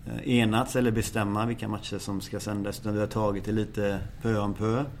enats eller bestämma vilka matcher som ska sändas, utan vi har tagit det lite pö om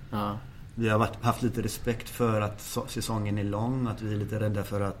pö. Vi har haft lite respekt för att säsongen är lång, att vi är lite rädda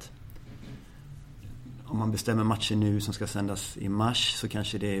för att om man bestämmer matcher nu som ska sändas i mars, så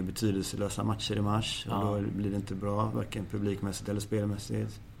kanske det är betydelselösa matcher i mars. Och då blir det inte bra, varken publikmässigt eller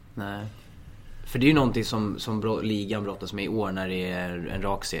spelmässigt. Nej. För det är ju någonting som ligan brottas med i år när det är en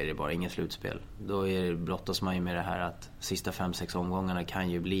rak serie, bara ingen slutspel. Då brottas man ju med det här att sista 5-6 omgångarna kan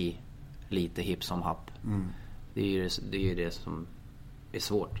ju bli lite hipp som happ. Det är ju det som är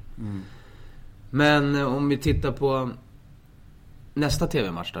svårt. Men om vi tittar på nästa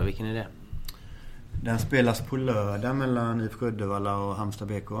tv-match då, vilken är det? Den spelas på lördag mellan IFK Uddevalla och Halmstad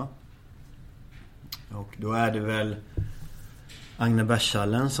BK. Och då är det väl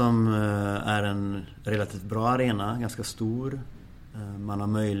Agnebergshallen som är en relativt bra arena, ganska stor. Man har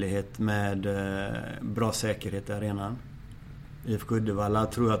möjlighet med bra säkerhet i arenan. IFK Uddevalla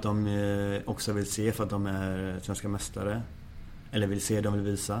tror jag att de också vill se, för att de är svenska mästare. Eller vill se, de vill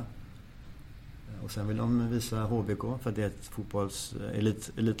visa. Och sen vill de visa HBK för att det är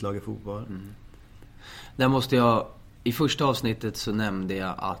ett elitlag i fotboll. Där måste jag, i första avsnittet så nämnde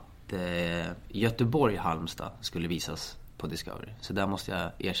jag att Göteborg-Halmstad skulle visas på Discovery. Så där måste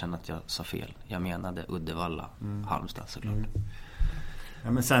jag erkänna att jag sa fel. Jag menade Uddevalla-Halmstad såklart.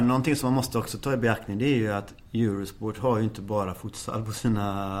 Ja, men sen någonting som man måste också ta i beaktning, det är ju att Eurosport har ju inte bara futsal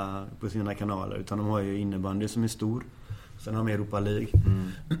på sina kanaler, utan de har ju innebandy som är stor. Sen har de Europa League.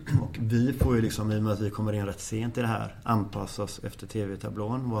 Och vi får ju liksom, i och med att vi kommer in rätt sent i det här, anpassa oss efter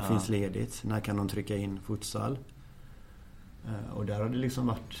tv-tablån. Vad finns ledigt? När kan de trycka in futsal? Och där har det liksom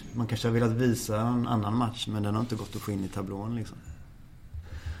varit, man kanske har velat visa en annan match, men den har inte gått att få in i tablån liksom.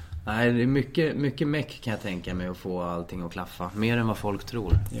 Nej, det är mycket meck kan jag tänka mig att få allting att klaffa. Mer än vad folk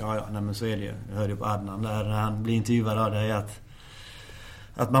tror. Ja, nej, men så är det ju. Jag hörde på Adnan där när han blir intervjuad av det,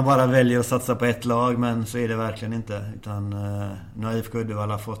 att man bara väljer att satsa på ett lag, men så är det verkligen inte. Utan nu har IFK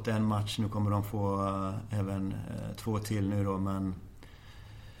Uddevalla fått en match, nu kommer de få även 2 till nu då, men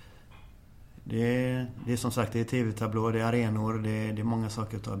det är som sagt, det är tv-tablå, det är arenor, det är många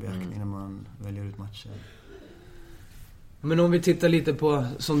saker att ta i beaktning när man väljer ut matcher. Men om vi tittar lite på,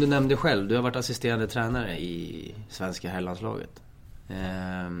 som du nämnde själv, du har varit assisterande tränare i svenska herrlandslaget.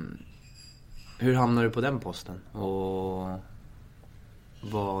 Hur hamnar du på den posten? Och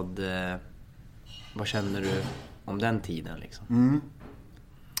vad känner du om den tiden liksom?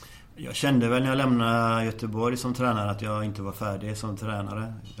 Jag kände väl när jag lämnade Göteborg som tränare att jag inte var färdig som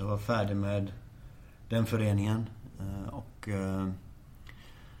tränare. Jag var färdig med den föreningen och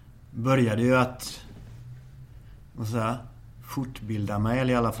började ju att fortbilda mig,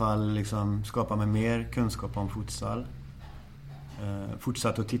 eller i alla fall liksom skapa mig mer kunskap om futsal.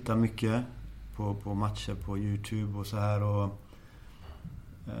 Fortsatte att titta mycket på matcher på YouTube och så här, och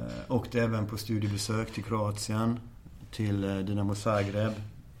åkte även på studiebesök till Kroatien, till Dinamo Zagreb.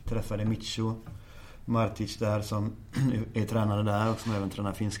 Träffade Micho Martic där som är tränare där och som även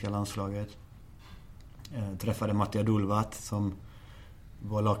tränar finska landslaget. Träffade Matija Dulvat som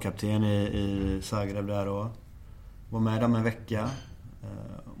var lagkapten i Zagreb där och var med dem en vecka.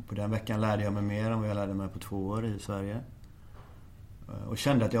 På den veckan lärde jag mig mer än vad jag lärde mig på 2 år i Sverige. Och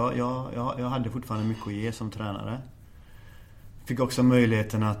kände att jag hade fortfarande mycket att ge som tränare. Fick också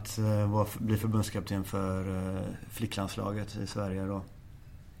möjligheten att bli förbundskapten för flicklandslaget i Sverige då.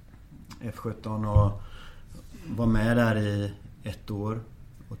 F17, och var med där i 1 år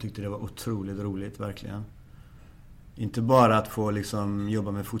och tyckte det var otroligt roligt verkligen. Inte bara att få liksom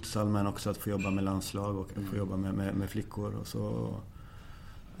jobba med futsal, men också att få jobba med landslag och få jobba med flickor och så.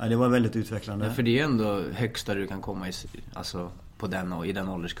 Ja, det var väldigt utvecklande. Ja, för det är ändå högsta du kan komma i, alltså på i den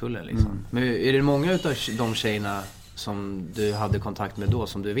ålderskullen liksom. Men är det många utav de tjejerna som du hade kontakt med då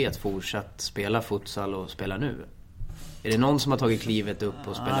som du vet fortsatt spela futsal och spela nu? Är det någon som har tagit klivet upp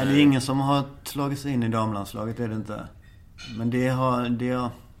och spelar? Nej, det är ingen som har slagit sig in i damlandslaget, är det inte. Men det har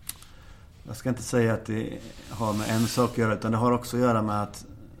jag ska inte säga att det har med en sak att göra, utan det har också att göra med att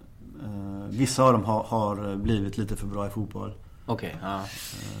vissa av dem har blivit lite för bra i fotboll. Okej, ja.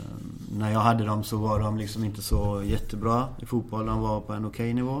 När jag hade dem så var de liksom inte så jättebra i fotboll. De var på en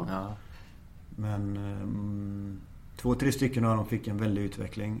okej nivå. Ja. Men 2-3 stycken av dem fick en väldig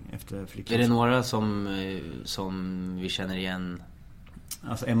utveckling efter flickan. Är det några som vi känner igen?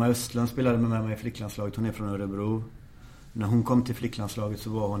 Alltså Emma Östlund spelade med mig i flicklandslaget. Hon är från Örebro. När hon kom till flicklandslaget så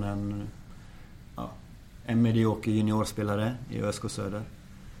var hon en medioker juniorspelare i ÖSK Söder.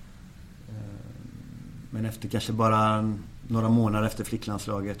 Men efter kanske bara några månader efter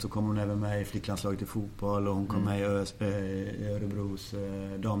flicklandslaget så kom hon även med i flicklandslaget i fotboll, och hon kom med i Örebros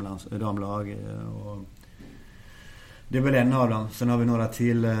damlag. Och det är väl en av dem. Sen har vi några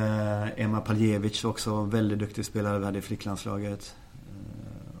till. Emma Paljevic, också väldigt duktig spelare vi hade i flicklandslaget.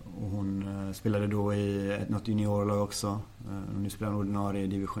 Och hon spelade då i något juniorlag också. Nu spelar hon ordinarie i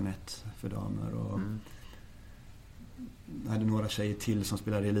division 1 för damer. Och hade några tjejer till som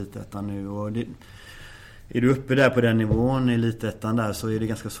spelade i elitettan nu. Och är du uppe där på den nivån i elitettan där, så är det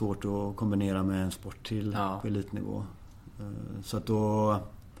ganska svårt att kombinera med en sport till på elitnivå. Så att då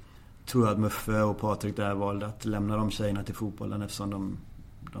tror jag att Muffe och Patrik där valde att lämna de tjejerna till fotbollen, eftersom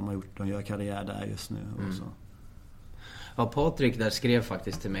de gör karriär där just nu också. Ja, Patrik där skrev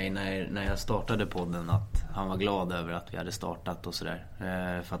faktiskt till mig när jag startade podden att han var glad över att vi hade startat och sådär.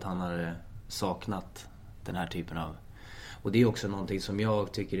 För att han hade saknat den här typen av... Och det är också någonting som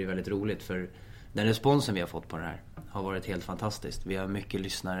jag tycker är väldigt roligt, för den responsen vi har fått på det här har varit helt fantastiskt. Vi har mycket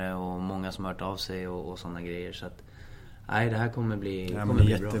lyssnare och många som har hört av sig och sådana grejer. Så att, nej, det här kommer bli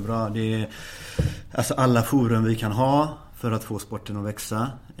jättebra. Bra. Det är, alltså alla forum vi kan ha för att få sporten att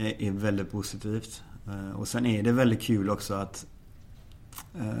växa är väldigt positivt. Och sen är det väldigt kul också att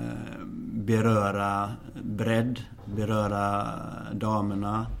beröra bredd, beröra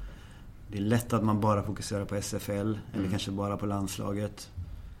damerna. Det är lätt att man bara fokuserar på SFL eller kanske bara på landslaget,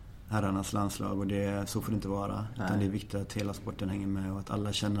 herrarnas landslag, och så får det inte vara. Utan det är viktigt att hela sporten hänger med och att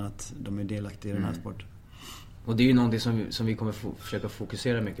alla känner att de är delaktiga i den här sporten. Och det är ju någonting som vi kommer försöka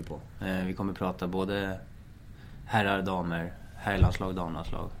fokusera mycket på. Vi kommer prata både herrar, damer, herrlandslag,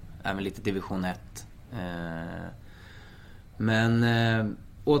 damlandslag, även lite division 1. Men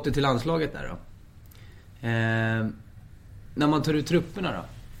åter till landslaget där då. När man tar ut trupperna då,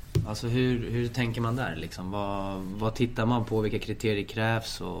 alltså hur tänker man där liksom? Vad tittar man på, vilka kriterier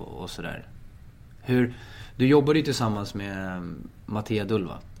krävs och sådär? Du jobbade ju tillsammans med Mattia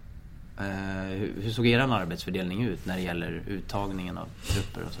Dulva. Hur såg er arbetsfördelning ut när det gäller uttagningen av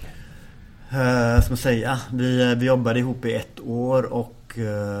trupper och sådär? Som jag säger, vi jobbade ihop i 1 år, och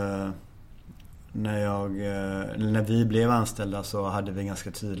när vi blev anställda så hade vi en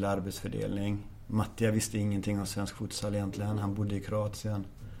ganska tydlig arbetsfördelning. Mattia visste ingenting om svensk futsal egentligen. Han bodde i Kroatien.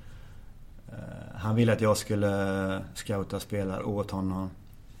 Han ville att jag skulle scouta spelare åt honom.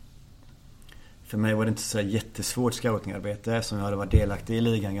 För mig var det inte så jättesvårt scoutingarbete, som jag hade varit delaktig i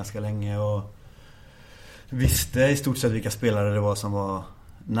ligan ganska länge och visste i stort sett vilka spelare det var som var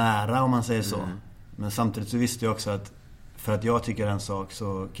nära, om man säger så. Men samtidigt så visste jag också att för att jag tycker en sak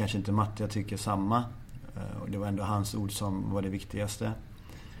så kanske inte Mattia tycker samma. Och det var ändå hans ord som var det viktigaste.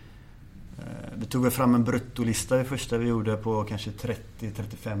 Vi tog väl fram en bruttolista det första vi gjorde på kanske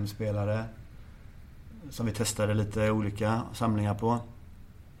 30-35 spelare som vi testade lite olika samlingar på.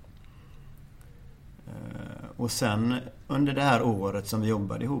 Och sen under det här året som vi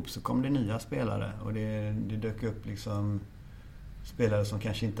jobbade ihop så kom det nya spelare, och det dök upp liksom spelare som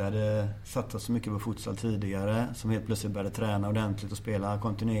kanske inte hade satsat så mycket på futsal tidigare, som helt plötsligt började träna ordentligt och spela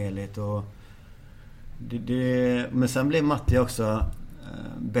kontinuerligt. Och men sen blev Matti också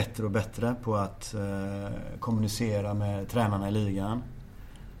bättre och bättre på att kommunicera med tränarna i ligan,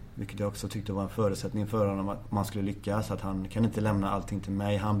 vilket jag också tyckte var en förutsättning för honom att man skulle lyckas. Att han kan inte lämna allting till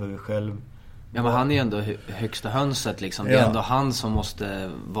mig, han behöver själv. Ja, men han är ändå högsta hönset liksom. Det är ändå han som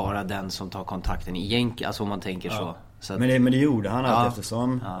måste vara den som tar kontakten i jänk, alltså om man tänker så att... men det gjorde han allt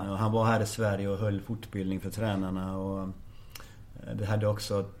eftersom. Han var här i Sverige och höll fortbildning för tränarna, och vi hade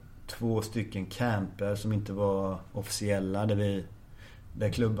också 2 stycken camper som inte var officiella, där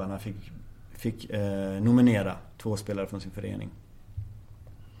klubbarna fick nominera 2 spelare från sin förening.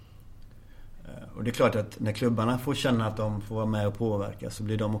 Och det är klart att när klubbarna får känna att de får vara med och påverka, så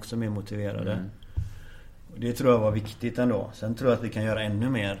blir de också mer motiverade. Och det tror jag var viktigt ändå. Sen tror jag att vi kan göra ännu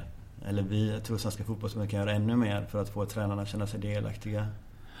mer. Jag tror att Svenska Fotbollsförbundet kan göra ännu mer för att få tränarna att känna sig delaktiga.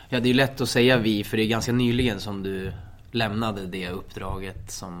 Ja, det är lätt att säga vi, för det är ganska nyligen som du lämnade det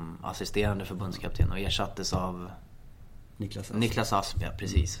uppdraget som assisterande förbundskapten och ersattes av Niklas Asp, ja,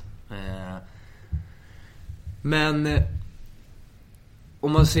 precis. Men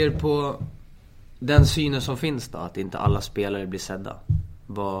om man ser på den synen som finns då, att inte alla spelare blir sedda,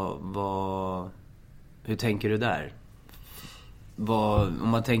 hur tänker du där? Om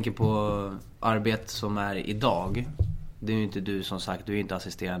man tänker på arbete som är idag, det är ju inte du, som sagt, du är inte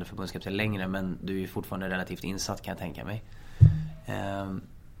assisterande förbundskapten längre, men du är ju fortfarande relativt insatt, kan jag tänka mig.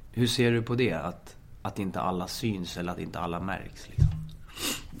 Hur ser du på det, att inte alla syns eller att inte alla märks liksom?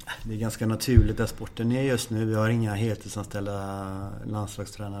 Det är ganska naturligt där sporten är just nu. Vi har inga heltidsanställda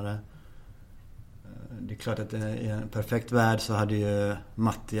landslagstränare. Det är klart att i en perfekt värld så hade ju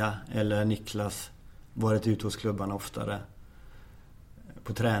Mattia eller Niklas varit ute hos klubbarna oftare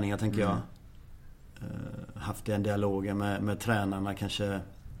på träningar, tänker jag. Haft den dialogen med tränarna, kanske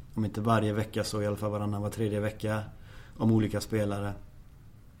om inte varje vecka så i alla fall var tredje vecka, om olika spelare.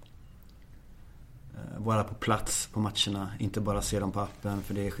 Vara på plats på matcherna, inte bara se dem på appen,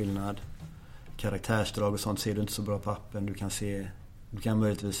 för det är skillnad. Karaktärsdrag och sånt ser du inte så bra på appen. Du kan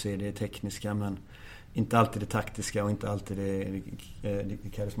möjligtvis se det tekniska, men inte alltid det taktiska och inte alltid det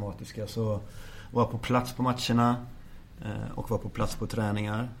karismatiska. Så vara på plats på matcherna och vara på plats på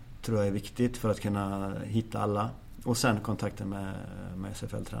träningar tror jag är viktigt för att kunna hitta alla. Och sen kontakten med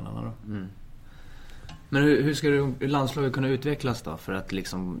SFL-tränarna då. Men hur ska landslaget kunna utvecklas då, för att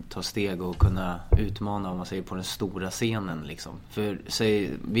liksom ta steg och kunna utmana, om man säger, på den stora scenen liksom? För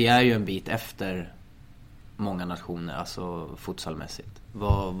vi är ju en bit efter många nationer, alltså futsalmässigt.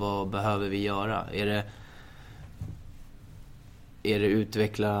 Vad behöver vi göra? Är det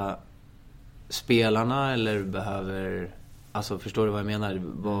utveckla spelarna, eller behöver, alltså förstår du vad jag menar?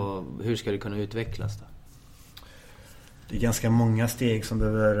 Hur ska det kunna utvecklas då? Det är ganska många steg som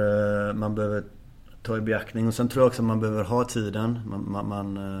man behöver ta i beaktning, och sen tror jag också att man behöver ha tiden.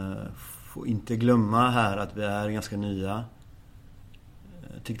 Man får inte glömma här att vi är ganska nya.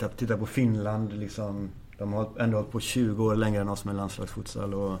 Titta på Finland liksom, de har ändå hållit på 20 år längre än oss med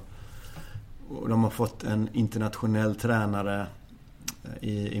landslagsfutsal och de har fått en internationell tränare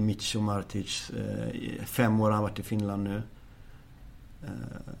i Micho Martic. 5 år har han varit i Finland nu.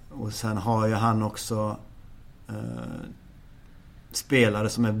 Och sen har ju han också spelare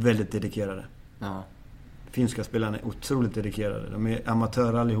som är väldigt dedikerade. Ja. Finska spelarna är otroligt dedikerade. De är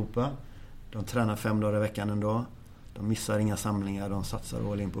amatörer allihopa. De tränar 5 dagar i veckan ändå. De missar inga samlingar. De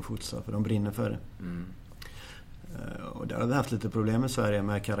satsar all in på futsal för de brinner för det. Och där har vi haft lite problem i Sverige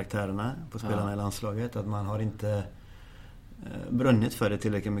med karaktärerna på spelarna i landslaget. Att man har inte brunnit för det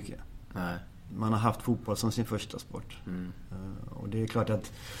tillräckligt mycket. Nej. Man har haft fotboll som sin första sport. Och det är klart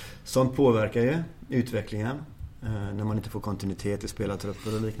att sånt påverkar ju utvecklingen. När man inte får kontinuitet i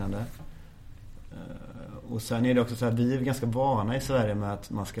spelartrupper och liknande. Och sen är det också så här, vi är ganska vana i Sverige med att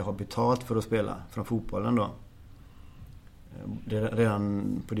man ska ha betalt för att spela från fotbollen då. Redan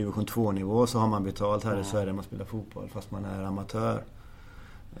på division 2-nivå så har man betalt här i Sverige när man spelar fotboll fast man är amatör.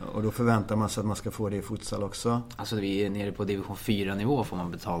 Och då förväntar man sig att man ska få det i futsal också. Alltså vi är nere på division 4-nivå får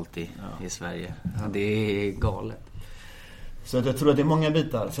man betalt i Sverige. Ja. Det är galet. Så att jag tror att det är många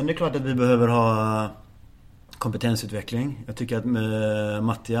bitar. Sen är det klart att vi behöver ha kompetensutveckling. Jag tycker att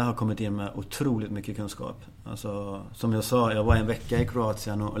Mattia har kommit in med otroligt mycket kunskap. Alltså, som jag sa, jag var en vecka i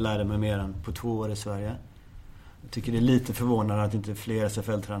Kroatien och lärde mig mer än på 2 år i Sverige. Jag tycker det är lite förvånande att inte fler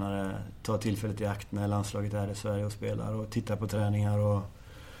SFL-tränare tar tillfället i akt när landslaget är i Sverige och spelar och tittar på träningar. Och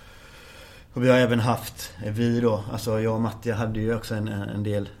vi har även haft, alltså jag och Mattia hade ju också en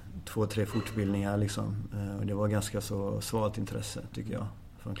del 2-3 fortbildningar liksom. Och det var ganska så svalt intresse tycker jag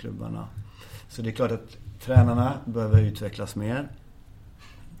från klubbarna. Så det är klart att tränarna behöver utvecklas mer.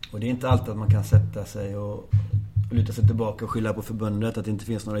 Och det är inte alltid att man kan sätta sig och luta sig tillbaka och skylla på förbundet att det inte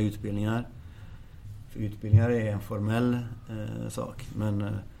finns några utbildningar. För utbildningar är en formell sak.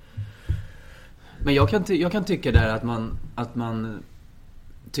 Men jag kan tycka där att man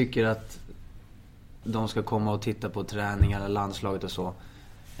tycker att de ska komma och titta på träningar eller landslaget och så.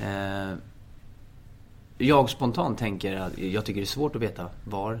 Jag spontant tänker att jag tycker det är svårt att veta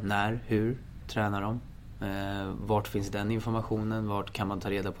var, när, hur tränar de. Vart finns den informationen? Vart kan man ta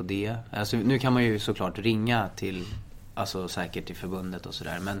reda på det? Alltså, nu kan man ju såklart ringa till, alltså säkert till förbundet och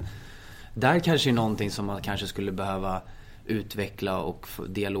sådär. Men där kanske är någonting som man kanske skulle behöva utveckla och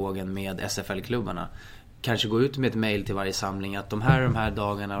dialogen med SFL-klubbarna. Kanske gå ut med ett mejl till varje samling att de här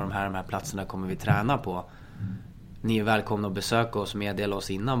dagarna och de här platserna kommer vi träna på. Ni är välkomna att besöka oss och meddela oss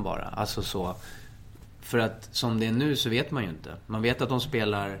innan bara. Alltså så. För att som det är nu så vet man ju inte. Man vet att de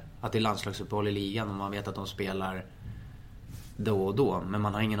spelar, att det är landslagsuppehåll i ligan och man vet att de spelar då och då. Men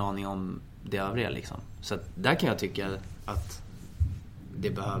man har ingen aning om det övriga liksom. Så att där kan jag tycka att det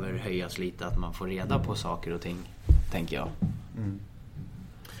behöver höjas lite, att man får reda på saker och ting, tänker jag.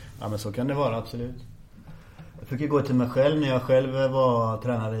 Ja men så kan det vara, absolut. Jag fick ju gå till mig själv när jag själv var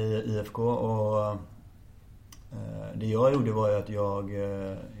tränare i IFK och det jag gjorde var ju att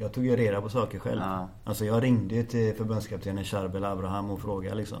jag tog ju reda på saker själv. Ja. Alltså jag ringde till förbundskaptenen Charbel Abraham och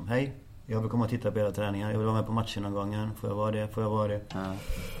frågade liksom: hej, jag vill komma och titta på era träningar. Jag vill vara med på matchen någon gång. Får jag vara det? Ja.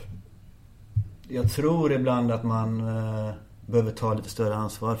 Jag tror ibland att man behöver ta lite större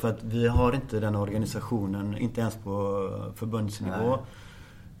ansvar för att vi har inte den organisationen, inte ens på förbundsnivå.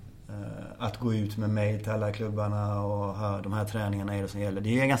 Att gå ut med mejl till alla klubbarna och de här träningarna är det som gäller.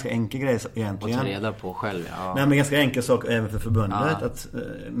 Det är en ganska enkel grej egentligen. Och ta reda på själv, ja. Nej, men ganska enkel sak även för förbundet att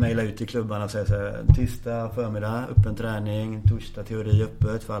mejla ut till klubbarna och säga så här: tisdag förmiddag, öppen träning, torsdag teori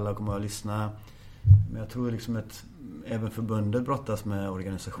öppet för alla kommer att lyssna. Men jag tror liksom att även förbundet brottas med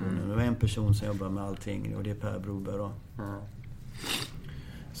organisationen. Det är en person som jobbar med allting och det är Per Broberg.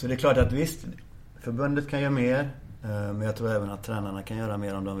 Så det är klart att visst, förbundet kan göra mer. Men jag tror även att tränarna kan göra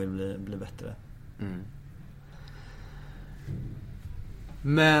mer om de vill bli bättre.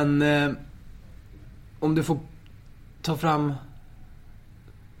 Men om du får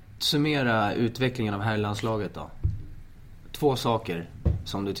summera utvecklingen av herrlandslaget då. 2 saker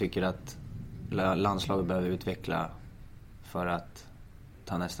som du tycker att landslaget behöver utveckla för att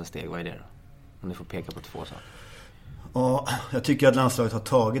ta nästa steg. Vad är det då? Om du får peka på 2 saker. Och jag tycker att landslaget har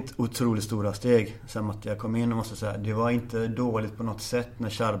tagit otroligt stora steg sen att jag kom in och måste säga. Det var inte dåligt på något sätt när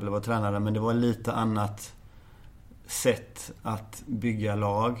Charbel var tränare, men det var lite annat sätt att bygga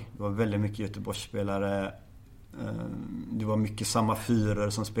lag. Det var väldigt mycket Göteborgsspelare. Det var mycket samma fyrer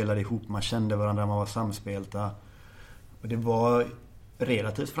som spelade ihop. Man kände varandra, man var samspelta. Och det var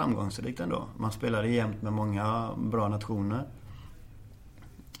relativt framgångsrikt ändå. Man spelade jämt med många bra nationer.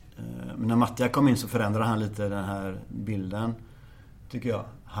 Men när Mattia kom in så förändrade han lite den här bilden. tycker jag.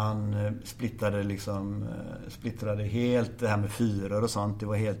 Han splittrade helt det här med fyror och sånt.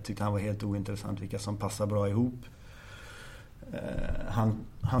 Tyckte han var helt ointressant vilka som passar bra ihop.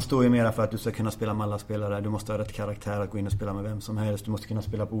 Han står ju mera för att du ska kunna spela med alla spelare. Du måste ha rätt karaktär att gå in och spela med vem som helst. Du måste kunna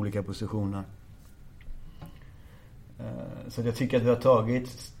spela på olika positioner. Så jag tycker att vi har tagit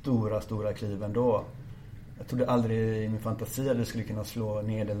stora kliv ändå. Jag trodde aldrig i min fantasi att vi skulle kunna slå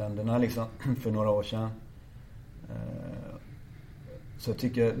Nederländerna liksom, för några år sedan. Så jag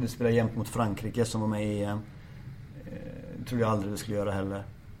tycker att vi spelar jämt mot Frankrike som var med i EM. Jag trodde jag aldrig vi skulle göra heller.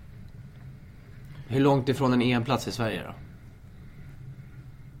 Hur långt ifrån en EM-plats i Sverige då?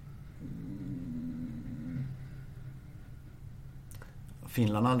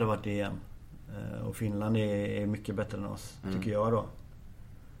 Finland har aldrig varit i EM. Och Finland är mycket bättre än oss, tycker jag då.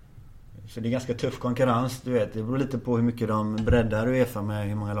 Så det är ganska tuff konkurrens, du vet. Det beror lite på hur mycket de breddar UEFA med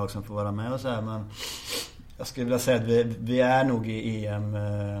hur många lag som får vara med och så här. Men jag skulle vilja säga att vi är nog i EM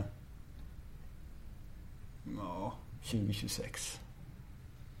 2026.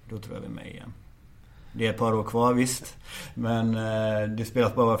 Då tror jag vi är med igen. Det är ett par år kvar, visst. Men det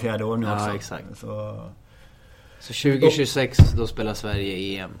spelas bara var fjärde år nu också. Ja, exakt. Så 2026 då spelar Sverige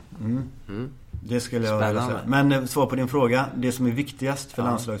i EM. Det skulle jag vilja säga. Men svar på din fråga. Det som är viktigast för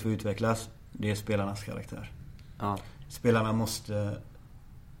landslaget för att utvecklas, det är spelarnas karaktär. Ja. Spelarna måste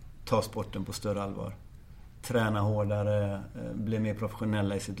ta sporten på större allvar. Träna hårdare, bli mer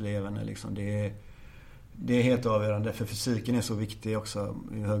professionella i sitt levande. Liksom. Det är helt avgörande. För fysiken är så viktig också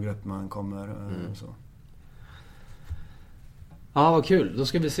ju högre upp man kommer. Så. Ja, vad kul. Då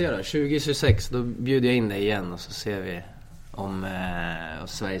ska vi se då. 2026, då bjuder jag in dig igen och så ser vi om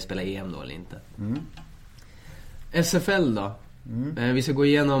Sverige spelar EM då eller inte. SFL då? Vi ska gå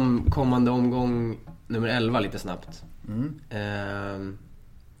igenom kommande omgång nummer 11 lite snabbt.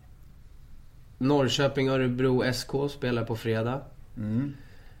 Norrköping Örebro SK spelar på fredag.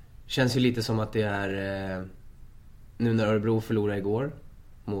 Känns ju lite som att det är nu när Örebro förlorade igår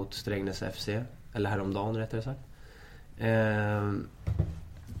mot Strängnäs FC, eller häromdagen rättare sagt.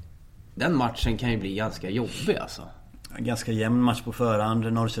 Den matchen kan ju bli ganska jobbig alltså. Ganska jämn match på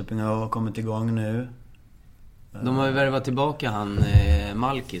förhand. Norrköping har kommit igång nu. De har ju värvat tillbaka han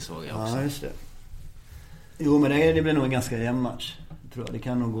Malki, såg jag också. Ja, just det. Jo, men det blir nog en ganska jämn match, tror jag. Det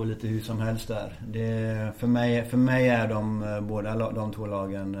kan nog gå lite hur som helst där. För mig är båda de två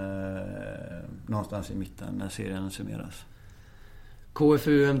lagen någonstans i mitten när serien summeras.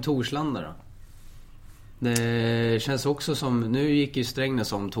 KFUM Torslanda då? Det känns också som... Nu gick ju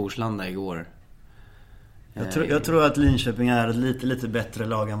Strängnäs om Torslanda igår. Jag tror att Linköping är ett lite bättre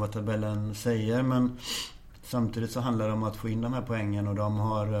lag än vad tabellen säger. Men samtidigt så handlar det om att få in de här poängen. Och de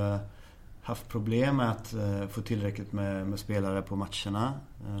har haft problem med att få tillräckligt med spelare på matcherna.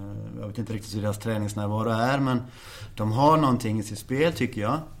 Jag vet inte riktigt hur deras träningsnärvaro är. Men de har någonting i sitt spel, tycker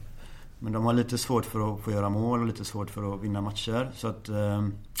jag. Men de har lite svårt för att få göra mål och lite svårt för att vinna matcher. Så att...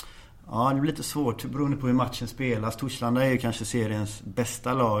 Ja, det blir lite svårt beroende på hur matchen spelas. Torslanda är ju kanske seriens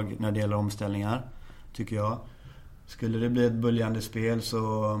bästa lag när det gäller omställningar, tycker jag. Skulle det bli ett böljande spel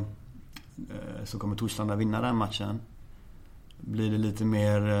så kommer Torslanda vinna den matchen. Blir det lite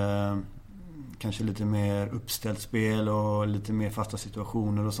mer kanske lite mer uppställt spel och lite mer fasta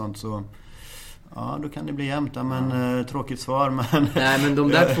situationer och sånt, så ja, då kan det bli jämnt. Men tråkigt svar, men... Nej, men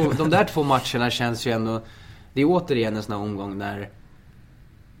de där två matcherna känns ju ändå... Det är återigen en sån här omgång där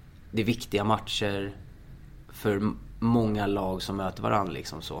det är viktiga matcher för många lag som möter varandra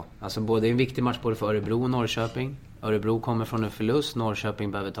liksom så. Alltså det är en viktig match både för Örebro och Norrköping. Örebro kommer från en förlust,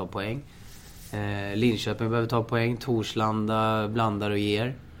 Norrköping behöver ta poäng. Linköping behöver ta poäng, Torslanda blandar och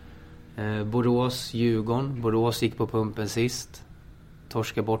ger. Borås, Djurgården. Borås gick på pumpen sist.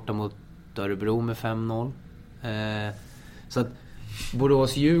 Torska borta mot Örebro med 5-0. Så att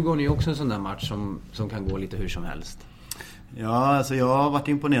Borås-Djurgården är också en sån där match som kan gå lite hur som helst. Ja, alltså jag har varit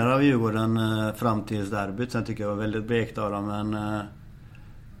imponerad av Djurgården fram till derbyt. Sen tycker jag var väldigt blekt av dem. Men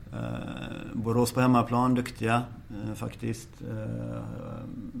Borås på hemmaplan, duktiga faktiskt.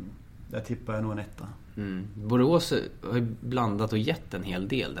 Där tippar jag nog en etta. Borås har ju blandat och gett en hel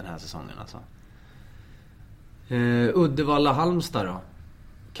del den här säsongen alltså. Uddevalla-Halmstad då?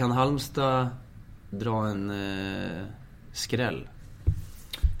 Kan Halmstad dra en skräll?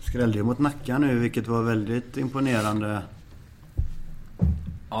 Skrällde ju mot Nacka nu, vilket var väldigt imponerande.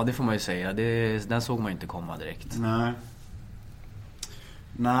 Ja, det får man ju säga. Den såg man ju inte komma direkt.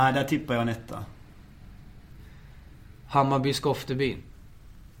 Nej, där tippar jag en etta. Hammarby-Skofteby.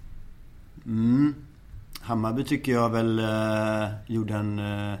 Hammarby tycker jag väl gjorde en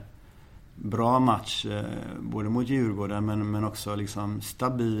bra match både mot Djurgården men också liksom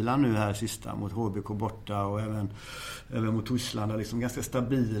stabila nu här sista mot HBK borta och även mot Torslanda, liksom ganska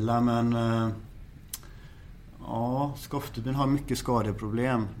stabila, men ja, Skoftebyn har mycket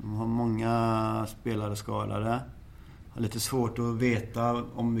skadeproblem. De har många spelare skadade. Har lite svårt att veta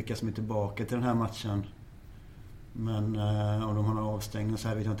om vilka som är tillbaka till den här matchen. Men om de har någon avstängning så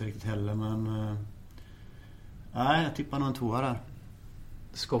här vet jag inte riktigt heller, men nej, jag tippar nog en 2 där.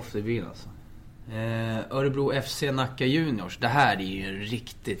 Skoftebyn alltså. Örebro FC Nacka Juniors. Det här är ju en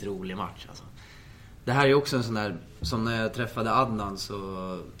riktigt rolig match alltså. Det här är ju också en sån där, som när jag träffade Adnan så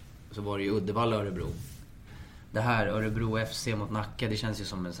var det ju Uddevalla Örebro. Det här Örebro FC mot Nacka, det känns ju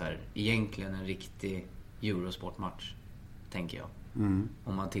som en så här, egentligen en riktig Eurosportmatch, tänker jag.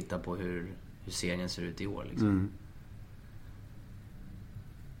 Om man tittar på hur serien ser ut i år liksom.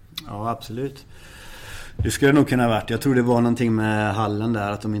 Ja, absolut. Det skulle nog kunna ha varit. Jag tror det var någonting med hallen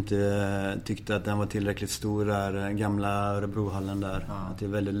där, att de inte tyckte att den var tillräckligt stor där, gamla Örebrohallen där. Ja. Att det är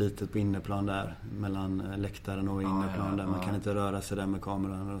väldigt litet på inneplan där, mellan läktaren och inneplan där. Man kan inte röra sig där med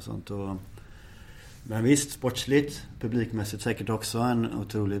kameran och sånt. Men visst, sportsligt, publikmässigt säkert också en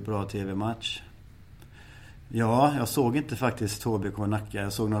otroligt bra tv-match. Ja, jag såg inte faktiskt HBK Nacka.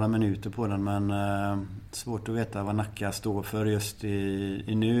 Jag såg några minuter på den, men svårt att veta vad Nacka står för just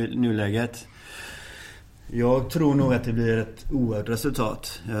i nuläget. Jag tror nog att det blir ett oerhört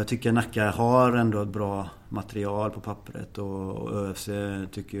resultat. Jag tycker Nacka har ändå ett bra material på pappret, och ÖFC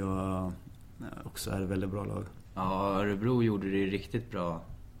tycker jag också är ett väldigt bra lag. Ja, Örebro gjorde det riktigt bra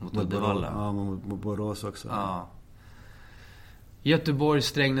mot Uddevalla. Ja, mot Borås också. Ja. Göteborg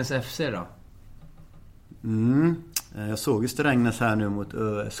Strängnäs FC då? Jag såg ju Strängnäs här nu mot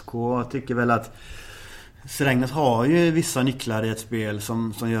ÖSK. Jag tycker väl att Strängnäs har ju vissa nycklar i ett spel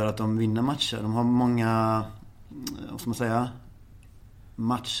som gör att de vinner matcher. De har många, vad ska man säga,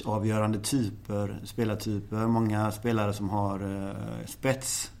 matchavgörande spelartyper. Många spelare som har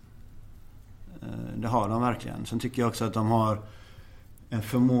spets. Det har de verkligen. Sen tycker jag också att de har en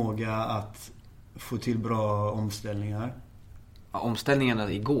förmåga att få till bra omställningar. Ja,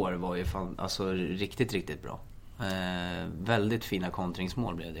 omställningarna igår var ju alltså riktigt, riktigt bra. Väldigt fina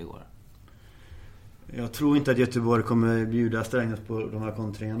kontringsmål blev det igår. Jag tror inte att Göteborg kommer bjuda Strängnäs på de här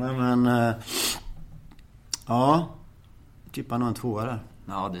kontringarna, men ja, tippar nog en 2 där.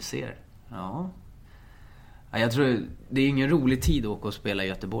 Ja, du ser. Ja. Jag tror det är ingen rolig tid att åka och spela i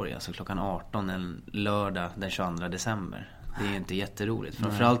Göteborg, alltså klockan 18 en lördag den 22 december. Det är inte jätteroligt.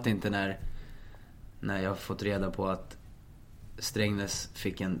 Framförallt inte när jag har fått reda på att Strängnäs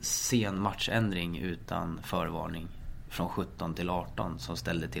fick en sen matchändring utan förvarning från 17 till 18 som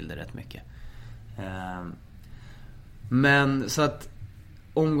ställde till det rätt mycket. Men så att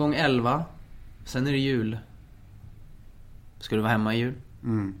omgång 11, sen är det jul. Ska du vara hemma i jul?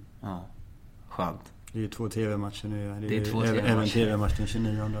 Ja, skönt. Det är ju 2 tv-matcher nu. Det är 2 tv-matcher. Även tv-matchen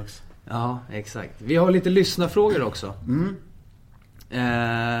 29 också. Ja, exakt. Vi har lite lyssnarfrågor också.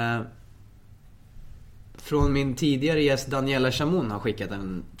 Från min tidigare gäst Daniela Chamon har skickat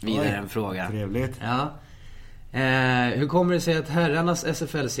en fråga. Trevligt. Ja. Hur kommer det sig att herrarnas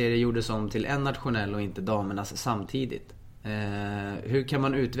SFL-serie gjordes om till en nationell och inte damernas samtidigt? Hur kan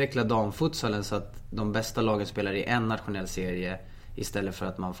man utveckla damfutsalen så att de bästa lagen spelar i en nationell serie istället för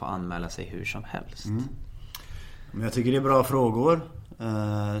att man får anmäla sig hur som helst? Men jag tycker det är bra frågor.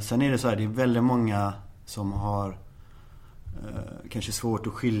 Sen är det så här, det är väldigt många som har kanske svårt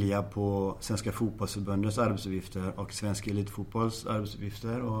att skilja på Svenska fotbollsförbundets arbetsuppgifter och Svenska elitfotbolls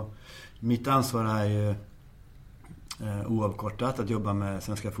arbetsuppgifter. Och mitt ansvar är ju oavkortat att jobba med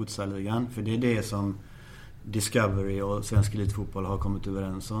Svenska futsalligan, för det är det som Discovery och Svensk elitfotboll har kommit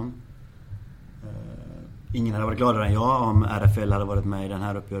överens om. Ingen hade varit gladare än jag om RFL hade varit med i den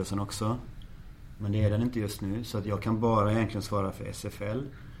här uppgörelsen också. Men det är den inte just nu, så att jag kan bara egentligen svara för SFL.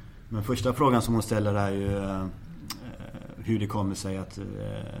 Men första frågan som hon ställer är ju hur det kommer sig att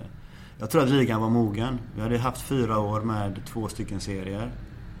jag tror att ligan var mogen. Vi hade haft 4 år med 2 stycken serier.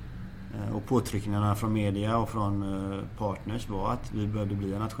 Och påtryckningarna från media och från partners var att vi behövde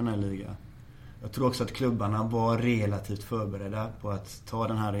bli en nationell liga. Jag tror också att klubbarna var relativt förberedda på att ta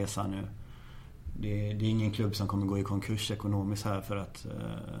den här resan nu. Det är ingen klubb som kommer gå i konkurs ekonomiskt här för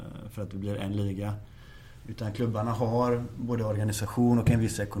att det blir en liga. Utan klubbarna har både organisation och en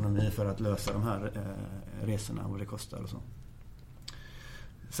viss ekonomi för att lösa de här resorna och vad det kostar och så.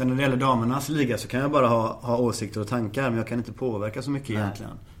 Sen när det gäller damernas liga så kan jag bara ha åsikter och tankar, men jag kan inte påverka så mycket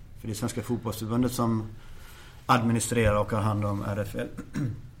egentligen. För det är Svenska fotbollsförbundet som administrerar och har hand om RFL.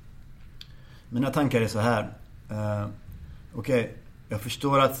 Mina tankar är så här. Okej, jag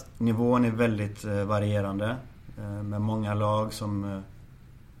förstår att nivån är väldigt varierande. Med många lag som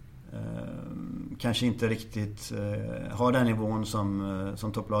Kanske inte riktigt har den nivån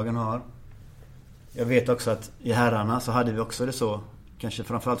som topplagen har. Jag vet också att i herrarna så hade vi också det så. Kanske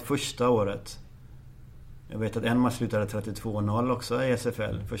framförallt första året. Jag vet att en match slutade 32-0 också i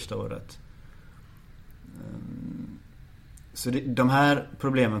SFL första året. Så de här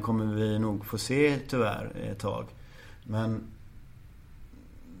problemen kommer vi nog få se tyvärr ett tag. Men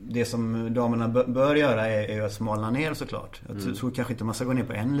det som damerna bör göra är ju att smalna ner såklart. Jag tror kanske inte man ska gå ner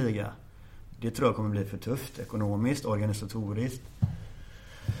på en liga. Det tror jag kommer bli för tufft ekonomiskt, organisatoriskt.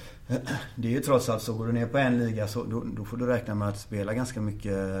 Det är ju trots allt så, går du ner på en liga så då får du räkna med att spela ganska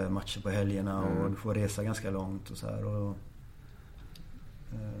mycket matcher på helgerna och du får resa ganska långt och så här.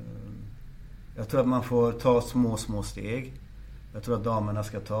 Jag tror att man får ta små steg. Jag tror att damerna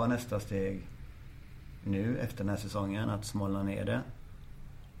ska ta nästa steg nu efter den här säsongen, att smalna ner det.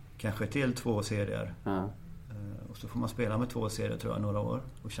 Kanske till 2 serier. Och så får man spela med 2 serier tror jag några år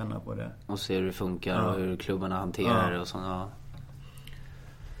och känna på det. Och se hur det funkar och hur klubbarna hanterar det och sånt.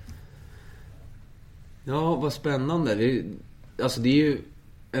 Ja, vad spännande. Det är ju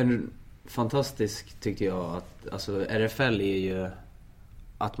en fantastisk, tycker jag, att alltså RFL är ju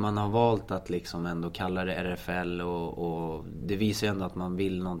att man har valt att liksom ändå kalla det RFL och det visar ju ändå att man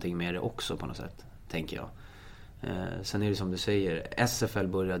vill någonting med det också på något sätt, tänker jag. Sen är det som du säger, SFL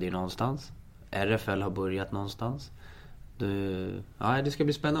började ju någonstans. RFL har börjat någonstans. Det ska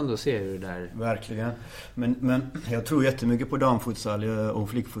bli spännande att se hur det där... Verkligen. Men jag tror jättemycket på damfutsal och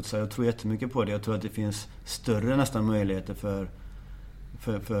flickfutsal. Jag tror jättemycket på det. Jag tror att det finns större nästan möjligheter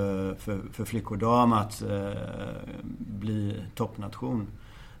för flick och dam att bli toppnation.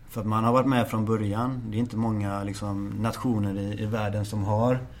 För att man har varit med från början. Det är inte många liksom, nationer i världen som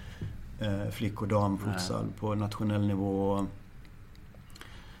har flick- och damfutsal på nationell nivå.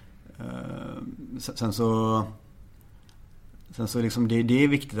 Sen så liksom det är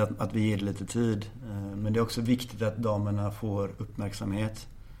viktigt att vi ger det lite tid. Men det är också viktigt att damerna får uppmärksamhet.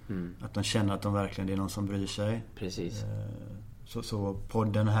 Att de känner att de verkligen är någon som bryr sig. Precis. Så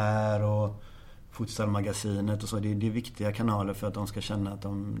podden här och futsalmagasinet och så, det är viktiga kanaler för att de ska känna att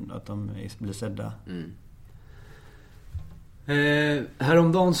de blir sedda.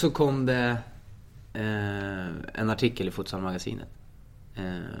 Häromdagen så kom det en artikel i futsalmagasinet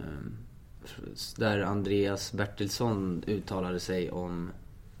där Andreas Bertilsson uttalade sig om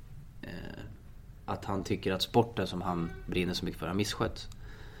att han tycker att sporten som han brinner så mycket för har misskött.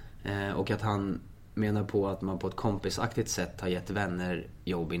 Och att han menar på att man på ett kompisaktigt sätt har gett vänner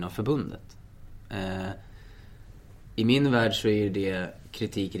jobb inom förbundet. I min värld så är det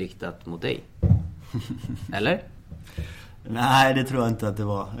kritik riktat mot dig. Eller? Nej, det tror jag inte att det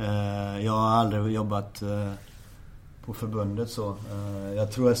var. Jag har aldrig jobbat på förbundet så.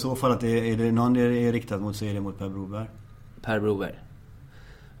 Jag tror i så fall att är det någon det är riktat mot så är det mot Per Broberg. Per Broberg.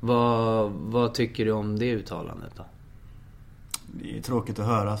 Vad tycker du om det uttalandet då? Det är tråkigt att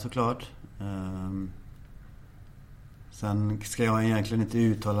höra såklart. Sen ska jag egentligen inte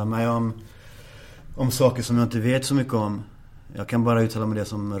uttala mig om saker som jag inte vet så mycket om. Jag kan bara uttala mig det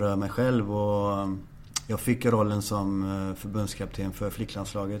som rör mig själv och jag fick rollen som förbundskapten för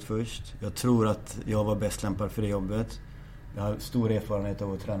flicklandslaget först. Jag tror att jag var bäst lämpad för det jobbet. Jag har stor erfarenhet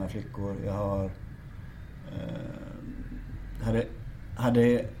av att träna flickor. Jag har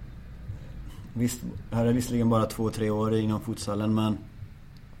hade visserligen bara 2-3 år inom futsalen, men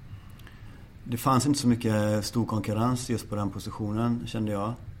det fanns inte så mycket stor konkurrens just på den positionen, kände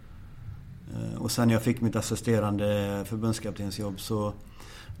jag. Och sen när jag fick mitt assisterande förbundskaptensjobb så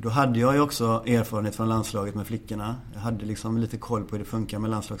då hade jag ju också erfarenhet från landslaget med flickorna. Jag hade liksom lite koll på hur det funkar med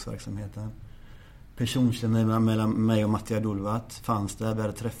landslagsverksamheten. Personkemin mellan mig och Mattia Dulvat fanns där, vi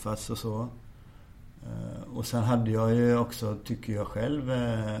hade träffats och så. Och sen hade jag ju också, tycker jag själv,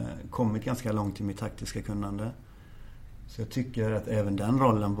 kommit ganska långt i mitt taktiska kunnande. Så jag tycker att även den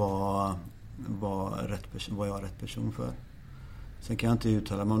rollen var jag rätt person för. Sen kan jag inte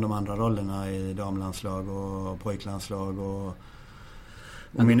uttala mig om de andra rollerna i damlandslag och pojklandslag och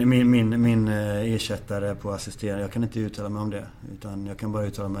min ersättare på assisterande. Jag kan inte uttala mig om det, utan jag kan bara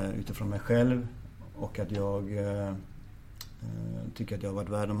uttala mig utifrån mig själv och att jag tycker att jag har varit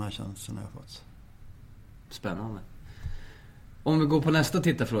värd de här chanserna jag har fått. Spännande. Om vi går på nästa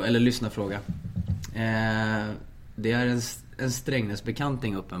tittarfråga eller lyssnarfråga. Det är en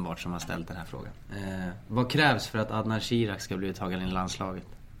Strängnäsbekanting uppenbart som har ställt den här frågan. Vad krävs för att Adnan Chirac ska bli uttagen i landslaget?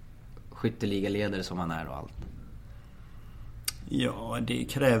 Skytteligaledare som han är och allt. Ja, det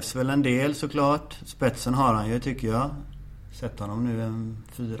krävs väl en del såklart. Spetsen har han ju, tycker jag. Sett honom nu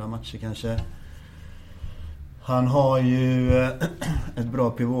 4 matcher kanske. Han har ju ett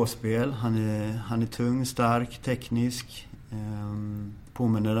bra pivotspel. Han är tung, stark, teknisk.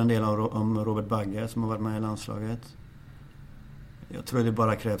 Påminner en del om Robert Bagge som har varit med i landslaget. Jag tror det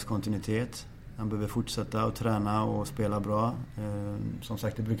bara krävs kontinuitet. Han behöver fortsätta att träna och spela bra. Som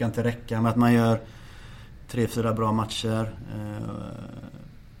sagt, det brukar inte räcka med att man gör 3-4 bra matcher.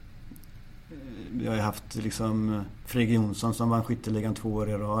 Vi har ju haft liksom Fredrik Jonsson som vann skytteligan 2 år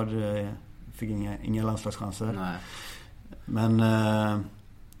i rad. Fick inga landslagschanser. Nej. Men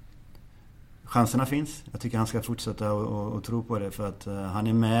chanserna finns. Jag tycker han ska fortsätta och tro på det. För att han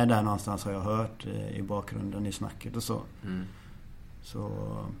är med där någonstans, har jag hört i bakgrunden i snacket och så. Så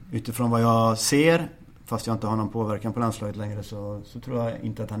utifrån vad jag ser, fast jag inte har någon påverkan på landslaget längre, så tror jag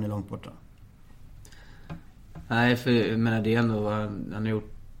inte att han är långt borta. Nej, för jag menar, det är ändå, han har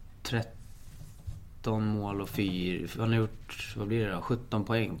gjort 13 mål och 4. Han har gjort, vad blir det då? 17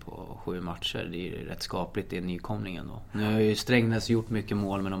 poäng på 7 matcher. Det är rätt skapligt i nykomlingen då. Nu har ju Strängnäs gjort mycket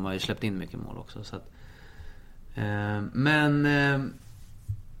mål, men de har ju släppt in mycket mål också. Så att, men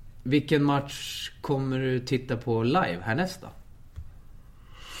vilken match kommer du titta på live härnäst då?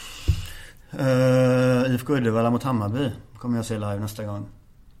 IFK Uddevalla mot Hammarby kommer jag se live nästa gång.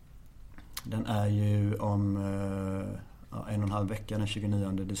 Den är ju om 1,5 vecka, den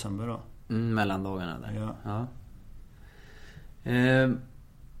 29 december då. Mellandagarna där. Ja.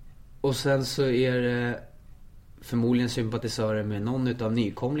 Och sen så är det förmodligen sympatisörer med någon utav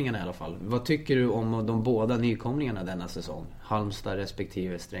nykomlingarna i alla fall. Vad tycker du om de båda nykomlingarna denna säsong? Halmstad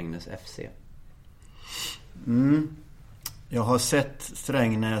respektive Strängnäs FC. Jag har sett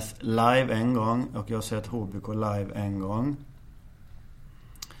Strängnäs live en gång och jag har sett HBK live en gång.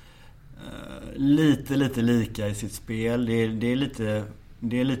 Lite lika i sitt spel. Det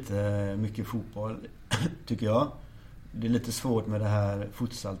är lite mycket fotboll, tycker jag. Det är lite svårt med det här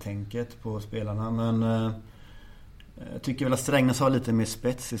futsaltänket på spelarna, men jag tycker väl att Strängnäs har lite mer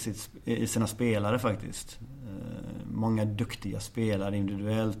spets i sina spelare faktiskt. Många duktiga spelare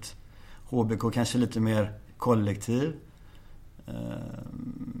individuellt. HBK kanske lite mer kollektiv.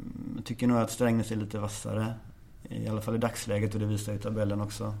 Jag tycker nog att Strängnäs är lite vassare, i alla fall i dagsläget, och det visar i tabellen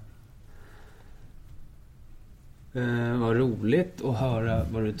också. Vad roligt att höra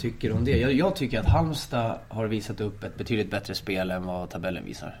vad du tycker om det. Jag tycker att Halmstad har visat upp ett betydligt bättre spel än vad tabellen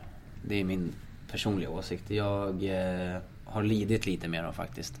visar. Det är min personliga åsikt. Jag har lidit lite mer av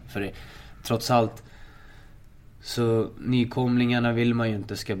faktiskt. För det, trots allt så nykomlingarna vill man ju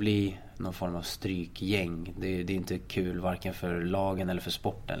inte ska bli någon form av strykgäng. Det är inte kul varken för lagen eller för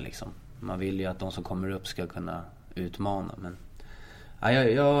sporten liksom. Man vill ju att de som kommer upp ska kunna utmana. Men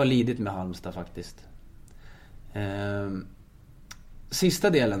jag har lidit med Halmstad faktiskt. Sista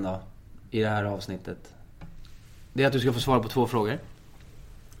delen då i det här avsnittet, det är att du ska få svara på 2 frågor.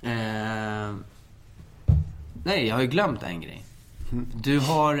 Nej, jag har ju glömt en grej. Du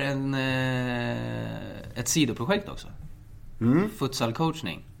har ett sidoprojekt också.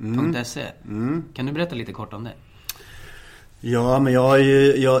 Futsalcoachning.se. Kan du berätta lite kort om det? Ja, men jag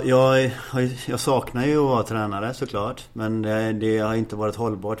saknar ju att vara tränare såklart. Men det har inte varit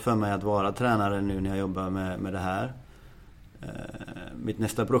hållbart för mig att vara tränare nu när jag jobbar med det här. Mitt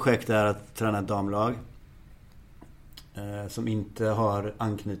nästa projekt är att träna ett damlag som inte har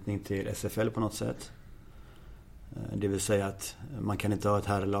anknytning till SFL på något sätt. Det vill säga att man kan inte ha ett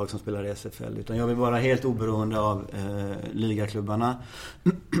herrlag som spelar i SFL, utan jag vill vara helt oberoende av ligaklubbarna.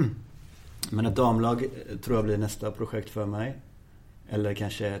 Men ett damlag tror jag blir nästa projekt för mig. Eller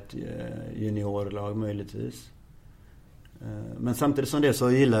kanske ett juniorlag möjligtvis. Men samtidigt som det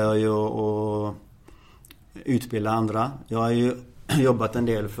så gillar jag ju att utbilda andra. Jag har ju jobbat en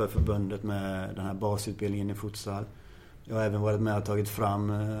del för förbundet med den här basutbildningen i futsal. Jag har även varit med och tagit fram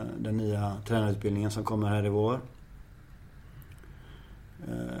den nya tränarutbildningen som kommer här i vår.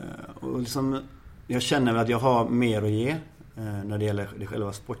 Och liksom, jag känner väl att jag har mer att ge när det gäller det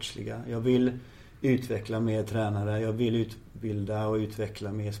själva sportsliga. Jag vill utveckla mer tränare, jag vill utbilda och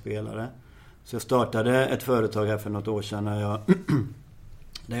utveckla mer spelare. Så jag startade ett företag här för något år sedan där jag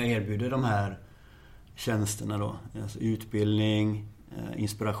erbjuder de här tjänsterna då. Alltså utbildning,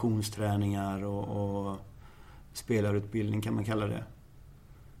 inspirationsträningar och spelarutbildning kan man kalla det.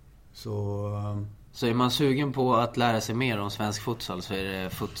 Så är man sugen på att lära sig mer om svensk futsal så är det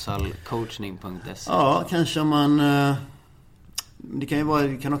futsalcoachning.se. Ja, kanske om man... Det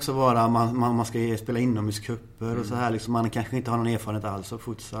kan också vara man ska spela inomhuscuper och så här liksom, man kanske inte har någon erfarenhet alls av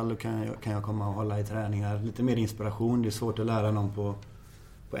futsal. Då kan jag komma och hålla i träningar, lite mer inspiration. Det är svårt att lära någon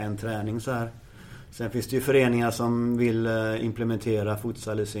på en träning så här. Sen finns det ju föreningar som vill implementera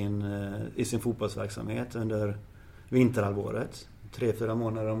futsal i sin fotbollsverksamhet under vinterhalvåret, 3-4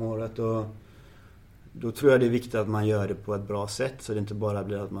 månader om året, och då tror jag det är viktigt att man gör det på ett bra sätt, så det inte bara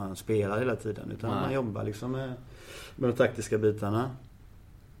blir att man spelar hela tiden, utan att man jobbar liksom med de taktiska bitarna.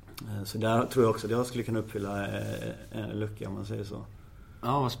 Så där tror jag också att jag skulle kunna uppfylla en lucka, om man säger så.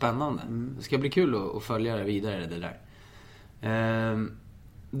 Ja, vad spännande. Det ska bli kul att följa det vidare, det där.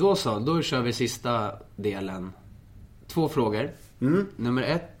 Då kör vi sista delen. 2 frågor. Nummer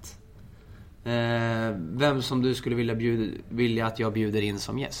 1. Vem som du skulle vilja att jag bjuder in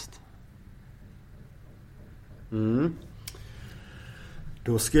som gäst?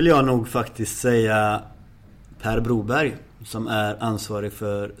 Då skulle jag nog faktiskt säga Per Broberg, som är ansvarig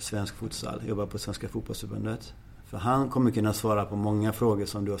för svensk futsal, jobbar på Svenska fotbollsförbundet. För han kommer kunna svara på många frågor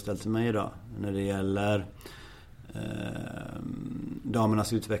som du har ställt till mig idag, när det gäller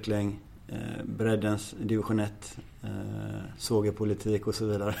damernas utveckling, breddens division 1, sågepolitik och så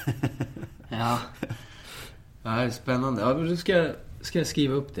vidare. Ja, det är spännande. Ja, då ska jag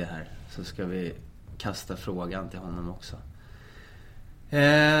skriva upp det här, så ska vi kasta frågan till honom också.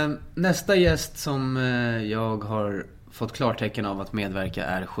 Nästa gäst som jag har fått klartecken av att medverka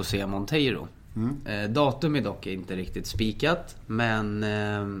är José Monteiro. Datum är dock inte riktigt spikat, men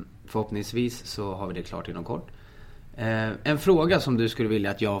förhoppningsvis så har vi det klart inom kort. En fråga som du skulle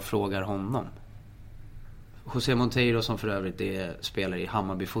vilja att jag frågar honom. José Monteiro, som för övrigt spelar i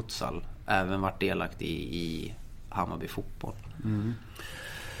Hammarby futsal, även varit delaktig i Hammarby fotboll.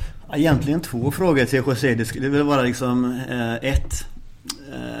 Egentligen 2 frågor till José. Det skulle väl vara liksom 1.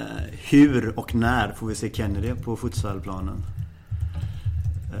 Hur och när får vi se Kennedy på futsalplanen?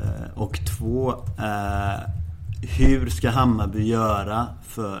 Och 2. Hur ska Hammarby göra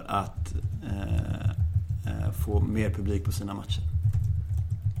för att få mer publik på sina matcher?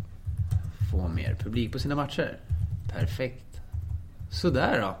 Få mer publik på sina matcher. Perfekt.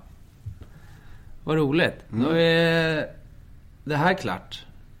 Sådär då. Vad roligt. Då är det här klart.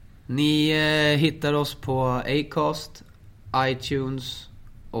 Ni hittar oss på Acast, iTunes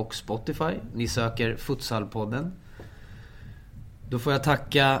och Spotify. Ni söker Futsalpodden. Då får jag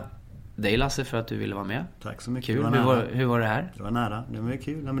tacka dig, Lasse, för att du ville vara med. Tack så mycket. Kul. Hur var det här? Det var nära. Det var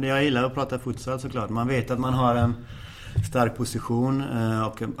kul. Men jag gillar att prata futsal, såklart. Man vet att man har en stark position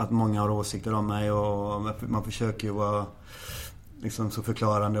och att många har åsikter om mig, och man försöker ju vara liksom så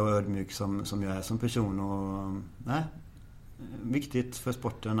förklarande och ödmjuk som jag är som person, och viktigt för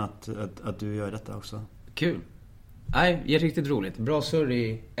sporten att du gör detta också. Kul. Nej, det är riktigt roligt. Bra surr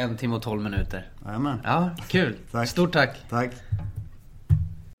i 1 timme och 12 minuter. Jajamän. Ja, kul. Tack. Stort tack. Tack.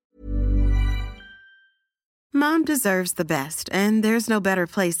 Mom deserves the best, and there's no better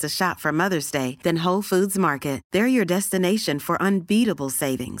place to shop for Mother's Day than Whole Foods Market. They're your destination for unbeatable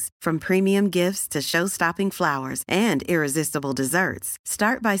savings, from premium gifts to show-stopping flowers and irresistible desserts.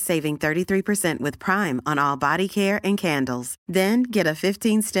 Start by saving 33% with Prime on all body care and candles. Then get a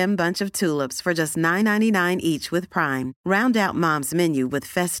 15-stem bunch of tulips for just $9.99 each with Prime. Round out Mom's menu with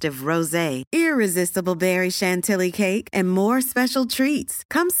festive rosé, irresistible berry chantilly cake, and more special treats.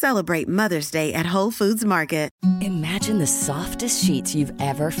 Come celebrate Mother's Day at Whole Foods Market. Imagine the softest sheets you've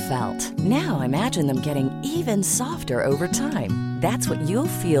ever felt. Now imagine them getting even softer over time. That's what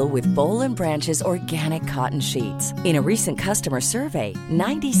you'll feel with Boll & Branch's organic cotton sheets. In a recent customer survey,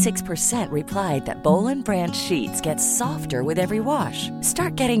 96% replied that Boll & Branch sheets get softer with every wash.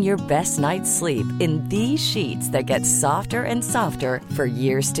 Start getting your best night's sleep in these sheets that get softer and softer for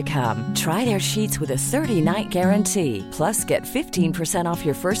years to come. Try their sheets with a 30-night guarantee. Plus, get 15% off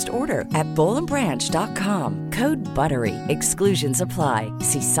your first order at bollandbranch.com. Code BUTTERY. Exclusions apply.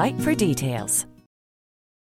 See site for details.